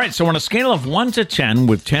 All right, so on a scale of 1 to 10,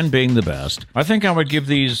 with 10 being the best, I think I would give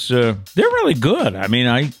these, they're really good. I mean,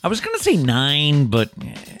 I was going to say 9, but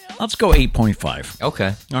let's go 8.5.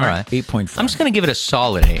 Okay. All right, 8.5. I'm just going to give it a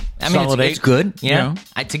solid 8. I mean, Solid it's 8? good. Yeah.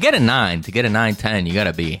 Yeah. To get a 9, 10, you got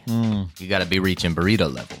to be reaching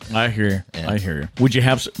burrito level. I hear you. I hear you. Would you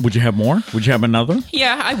have more? Would you have another?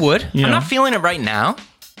 Yeah, I would. You I'm know? not feeling it right now.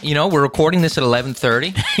 You know, we're recording this at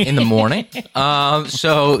 11:30 in the morning.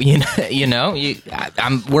 So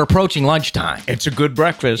we're approaching lunchtime. It's a good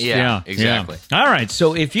breakfast. Yeah, exactly. Yeah. All right.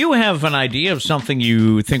 So if you have an idea of something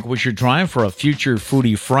you think we should try for a future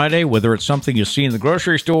Foodie Friday, whether it's something you see in the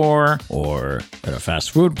grocery store or at a fast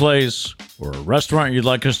food place or a restaurant you'd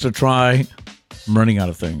like us to try, I'm running out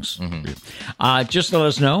of things. Just let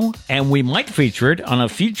us know, and we might feature it on a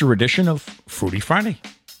future edition of Foodie Friday.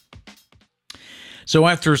 So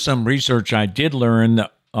after some research, I did learn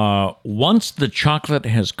once the chocolate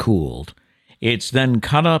has cooled, it's then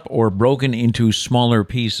cut up or broken into smaller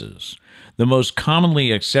pieces. The most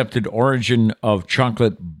commonly accepted origin of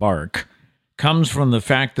chocolate bark comes from the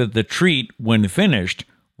fact that the treat, when finished,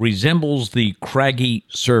 resembles the craggy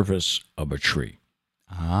surface of a tree.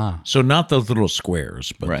 So not those little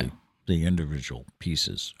squares, but Right. the individual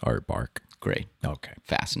pieces are bark. Great. Okay.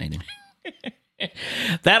 Fascinating.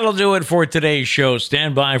 That'll do it for today's show.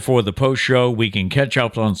 Stand by for the post show. We can catch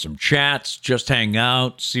up on some chats, just hang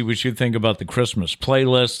out, see what you think about the Christmas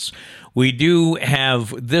playlists. We do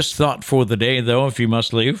have this thought for the day, though, if you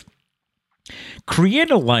must leave. Create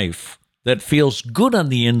a life that feels good on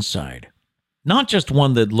the inside, not just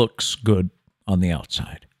one that looks good on the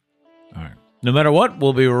outside. All right. No matter what,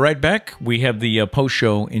 we'll be right back. We have the post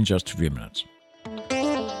show in just a few minutes.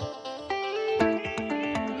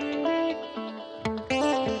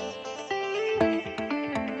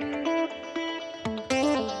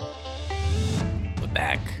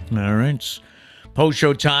 Back. All right, it's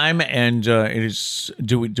post-show time, and it is.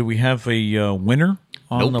 Do we have a winner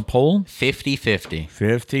on the poll? 50-50.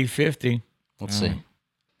 50-50. Let's see.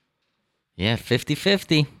 Yeah,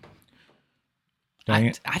 50-50. Dang I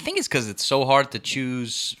it. think it's because it's so hard to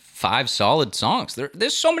choose 5 solid songs.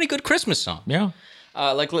 There's so many good Christmas songs. Yeah.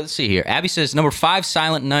 Let's see here. Abby says, number 5,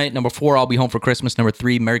 Silent Night. Number 4, I'll Be Home for Christmas. Number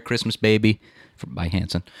 3, Merry Christmas, Baby, by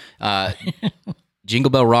Hanson. Jingle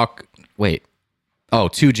Bell Rock. Wait. Oh,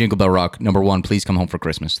 2, Jingle Bell Rock. Number 1, Please Come Home for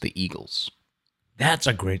Christmas, the Eagles. That's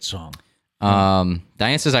a great song.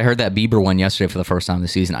 Diane says, I heard that Bieber one yesterday for the first time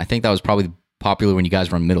this season. I think that was probably popular when you guys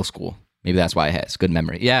were in middle school. Maybe that's why it has good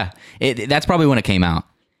memory. Yeah, that's probably when it came out.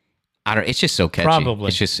 It's just so catchy. Probably.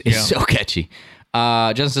 It's so catchy.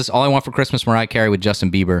 Justin says, all I want for Christmas, Mariah Carey with Justin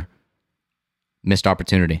Bieber. Missed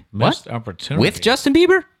opportunity. Missed What? opportunity. With Justin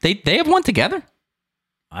Bieber? They have one together?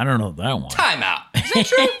 I don't know that one. Time out. Is that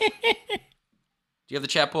true? Do you have the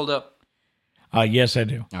chat pulled up? Yes, I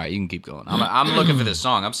do. All right, you can keep going. I'm looking for this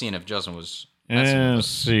song. I'm seeing if Justin was... Let's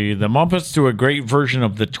see. The Muppets do a great version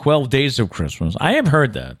of the 12 Days of Christmas. I have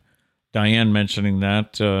heard that. Diane mentioning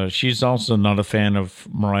that. She's also not a fan of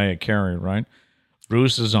Mariah Carey, right?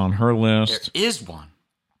 Bruce is on her list. There is one.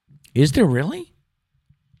 Is there really?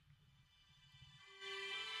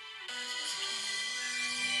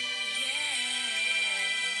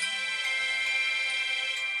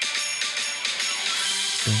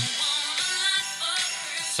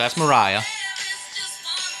 So that's Mariah.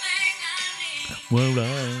 Well,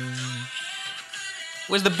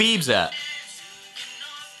 Where's the Biebs at?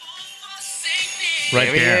 right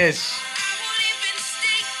There there. he is.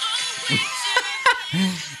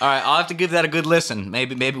 All right, I'll have to give that a good listen.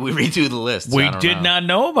 Maybe we redo the list. We I don't did know. not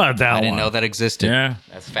know about that I one. didn't know that existed. Yeah.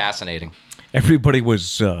 That's fascinating. Everybody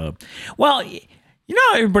was, well, you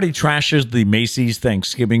know, everybody trashes the Macy's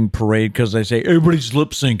Thanksgiving parade because they say everybody's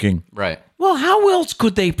lip syncing. Right. Well, how else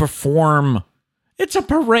could they perform? It's a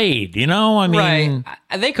parade, you know? I mean,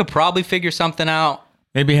 Right. They could probably figure something out.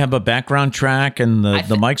 maybe have a background track and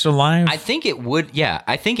the mics are live. I think it would, yeah.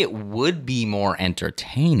 I think it would be more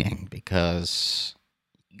entertaining because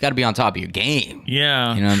you got to be on top of your game.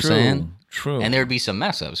 yeah. You know what I'm saying? True. And there'd be some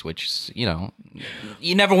mess ups, which, you know,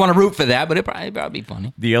 you never want to root for that, but it'd probably be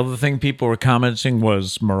funny. The other thing people were commenting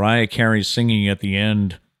was Mariah Carey singing at the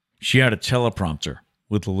end. She had a teleprompter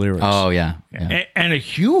with the lyrics. Oh, yeah. Yeah. And a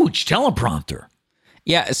huge teleprompter.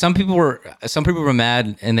 Yeah, some people were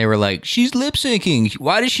mad and they were like, she's lip syncing.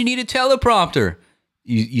 Why does she need a teleprompter?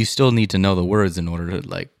 You still need to know the words in order to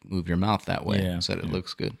like move your mouth that way so that it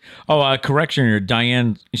looks good. Oh, correction here.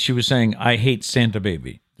 Diane, she was saying, I hate Santa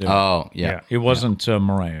Baby. Oh, yeah. It wasn't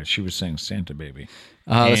Mariah. She was saying Santa Baby.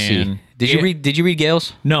 Let's see. Did you read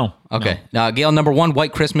Gail's? No. Okay. Gail, number 1,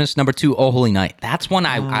 White Christmas. Number 2, Oh Holy Night. That's one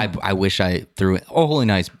I wish I threw in. Oh Holy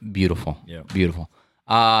Night's beautiful. Yeah. Beautiful.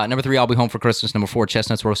 Number 3, I'll Be Home for Christmas. Number 4,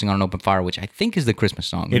 Chestnuts Roasting on an Open Fire, which I think is the Christmas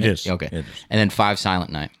song. It is. Okay. It is. And then 5,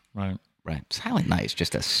 Silent Night. Right. Right. Silent Night is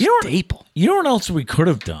just a know what- staple. You know what else we could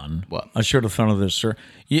have done? What? I should have thought of this, sir.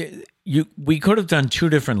 We could have done 2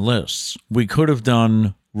 different lists. We could have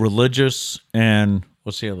done religious and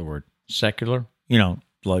what's the other word? Secular.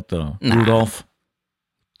 Like the Rudolph.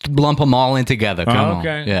 Lump them all in together. Come on.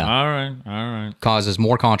 Okay. Yeah. All right. Causes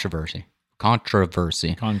more controversy.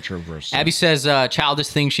 Controversy. Controversy. Abby says, childish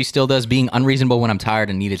thing she still does, being unreasonable when I'm tired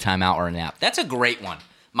and need a timeout or a nap. That's a great one.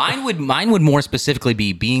 Mine would more specifically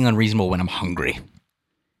be being unreasonable when I'm hungry.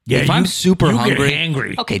 Yeah, if I'm super hungry. Get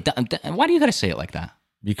angry. Okay, why do you got to say it like that?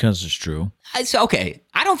 Because it's true. Okay,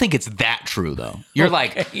 I don't think it's that true, though. You're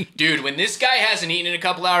like, dude, when this guy hasn't eaten in a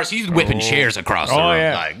couple hours, he's whipping chairs across the room.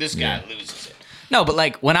 Yeah. Like, this guy loses it. No, but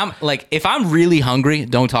like, if I'm really hungry,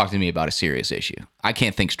 don't talk to me about a serious issue. I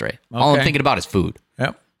can't think straight. All I'm Okay. thinking about is food.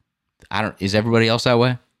 Yep. Is everybody else that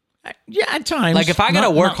way? Yeah, at times. Like, if I got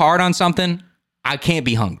to work hard on something, I can't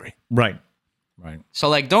be hungry. Right. So,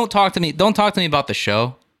 like, don't talk to me about the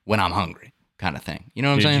show when I'm hungry, kind of thing. You know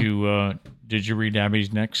what I'm saying? Did you read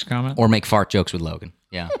Abby's next comment? Or make fart jokes with Logan.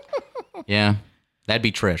 Yeah. Yeah. That'd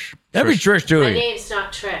be Trish. That'd be Trish My doing. name's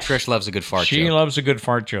not Trish. Trish loves a good fart She joke. loves a good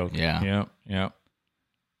fart joke. Yeah.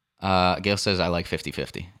 Yeah. Gail says, I like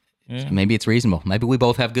 50-50. Yeah. So maybe it's reasonable. Maybe we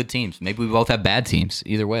both have good teams. Maybe we both have bad teams.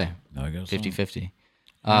 Either way, I guess so. 50-50.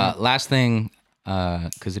 Last thing,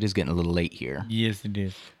 because it is getting a little late here. Yes, it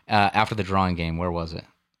is. After the drawing game, where was it?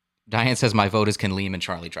 Diane says, my vote is can Liam and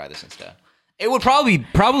Charlie try this instead. It would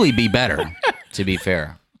probably be better, to be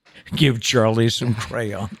fair. Give Charlie some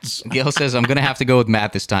crayons. Gail says, I'm going to have to go with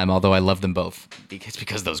Matt this time, although I love them both.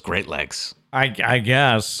 Because those great legs. I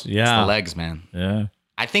guess. Yeah. It's the legs, man. Yeah.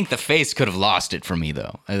 I think the face could have lost it for me,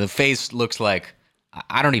 though. The face looks like,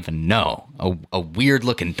 I don't even know, a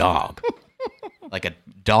weird-looking dog. Like a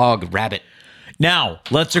dog-rabbit Now,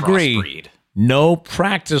 let's agree. crossbreed. No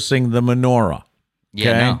practicing the menorah. Yeah,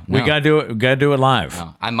 Okay? no. We gotta do it. We gotta do it live.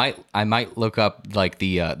 No, I might look up like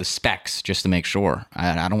the specs just to make sure.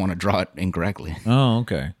 I don't want to draw it incorrectly. Oh,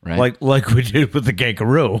 okay. Right. Like we did with the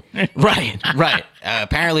kangaroo. Right.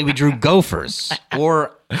 Apparently we drew gophers.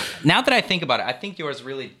 Or now that I think about it, I think yours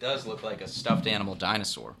really does look like a stuffed animal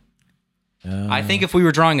dinosaur. I think if we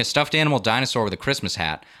were drawing a stuffed animal dinosaur with a Christmas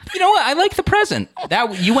hat, you know what? I like the present.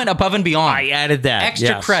 That you went above and beyond. I added that. Extra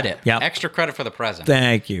Yes. credit. Yep. Extra credit for the present.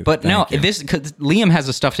 Thank you. But Thank you. cause Liam has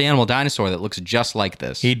a stuffed animal dinosaur that looks just like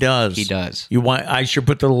this. He does. He does. I should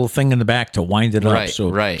put the little thing in the back to wind it up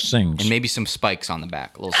so it sings. And maybe some spikes on the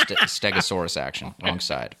back, a little stegosaurus action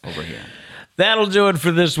alongside over here. That'll do it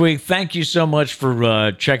for this week. Thank you so much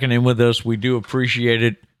for checking in with us. We do appreciate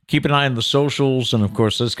it. Keep an eye on the socials. And, of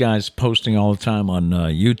course, this guy's posting all the time on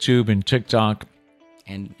YouTube and TikTok.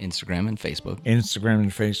 And Instagram and Facebook. Instagram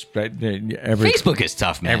and Facebook. Facebook is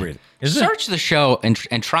tough, man. Everything. Is it? Search the show and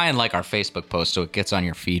try and like our Facebook post so it gets on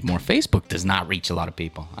your feed more. Facebook does not reach a lot of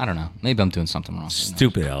people. I don't know. Maybe I'm doing something wrong.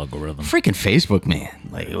 Stupid algorithm. Freaking Facebook, man.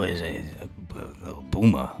 Like, what is it? A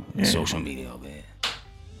boomer. Social media over there.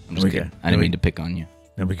 I'm just kidding. I didn't mean to pick on you.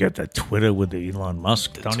 Then we got that Twitter with the Elon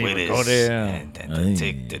Musk. Don't even go there. And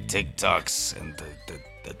the TikToks and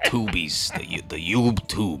the tubies, the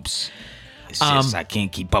YouTubes. It's just, I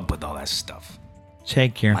can't keep up with all that stuff.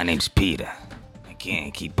 Take care. My name's Peter. I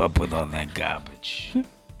can't keep up with all that garbage.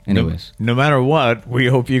 Anyways. No matter what, we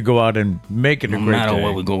hope you go out and make it a great day. No matter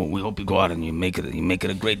where we go, we hope you go out and you make it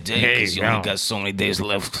a great day. Because you only got so many days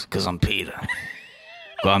left because I'm Peter.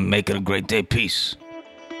 Go out and make it a great day. Peace.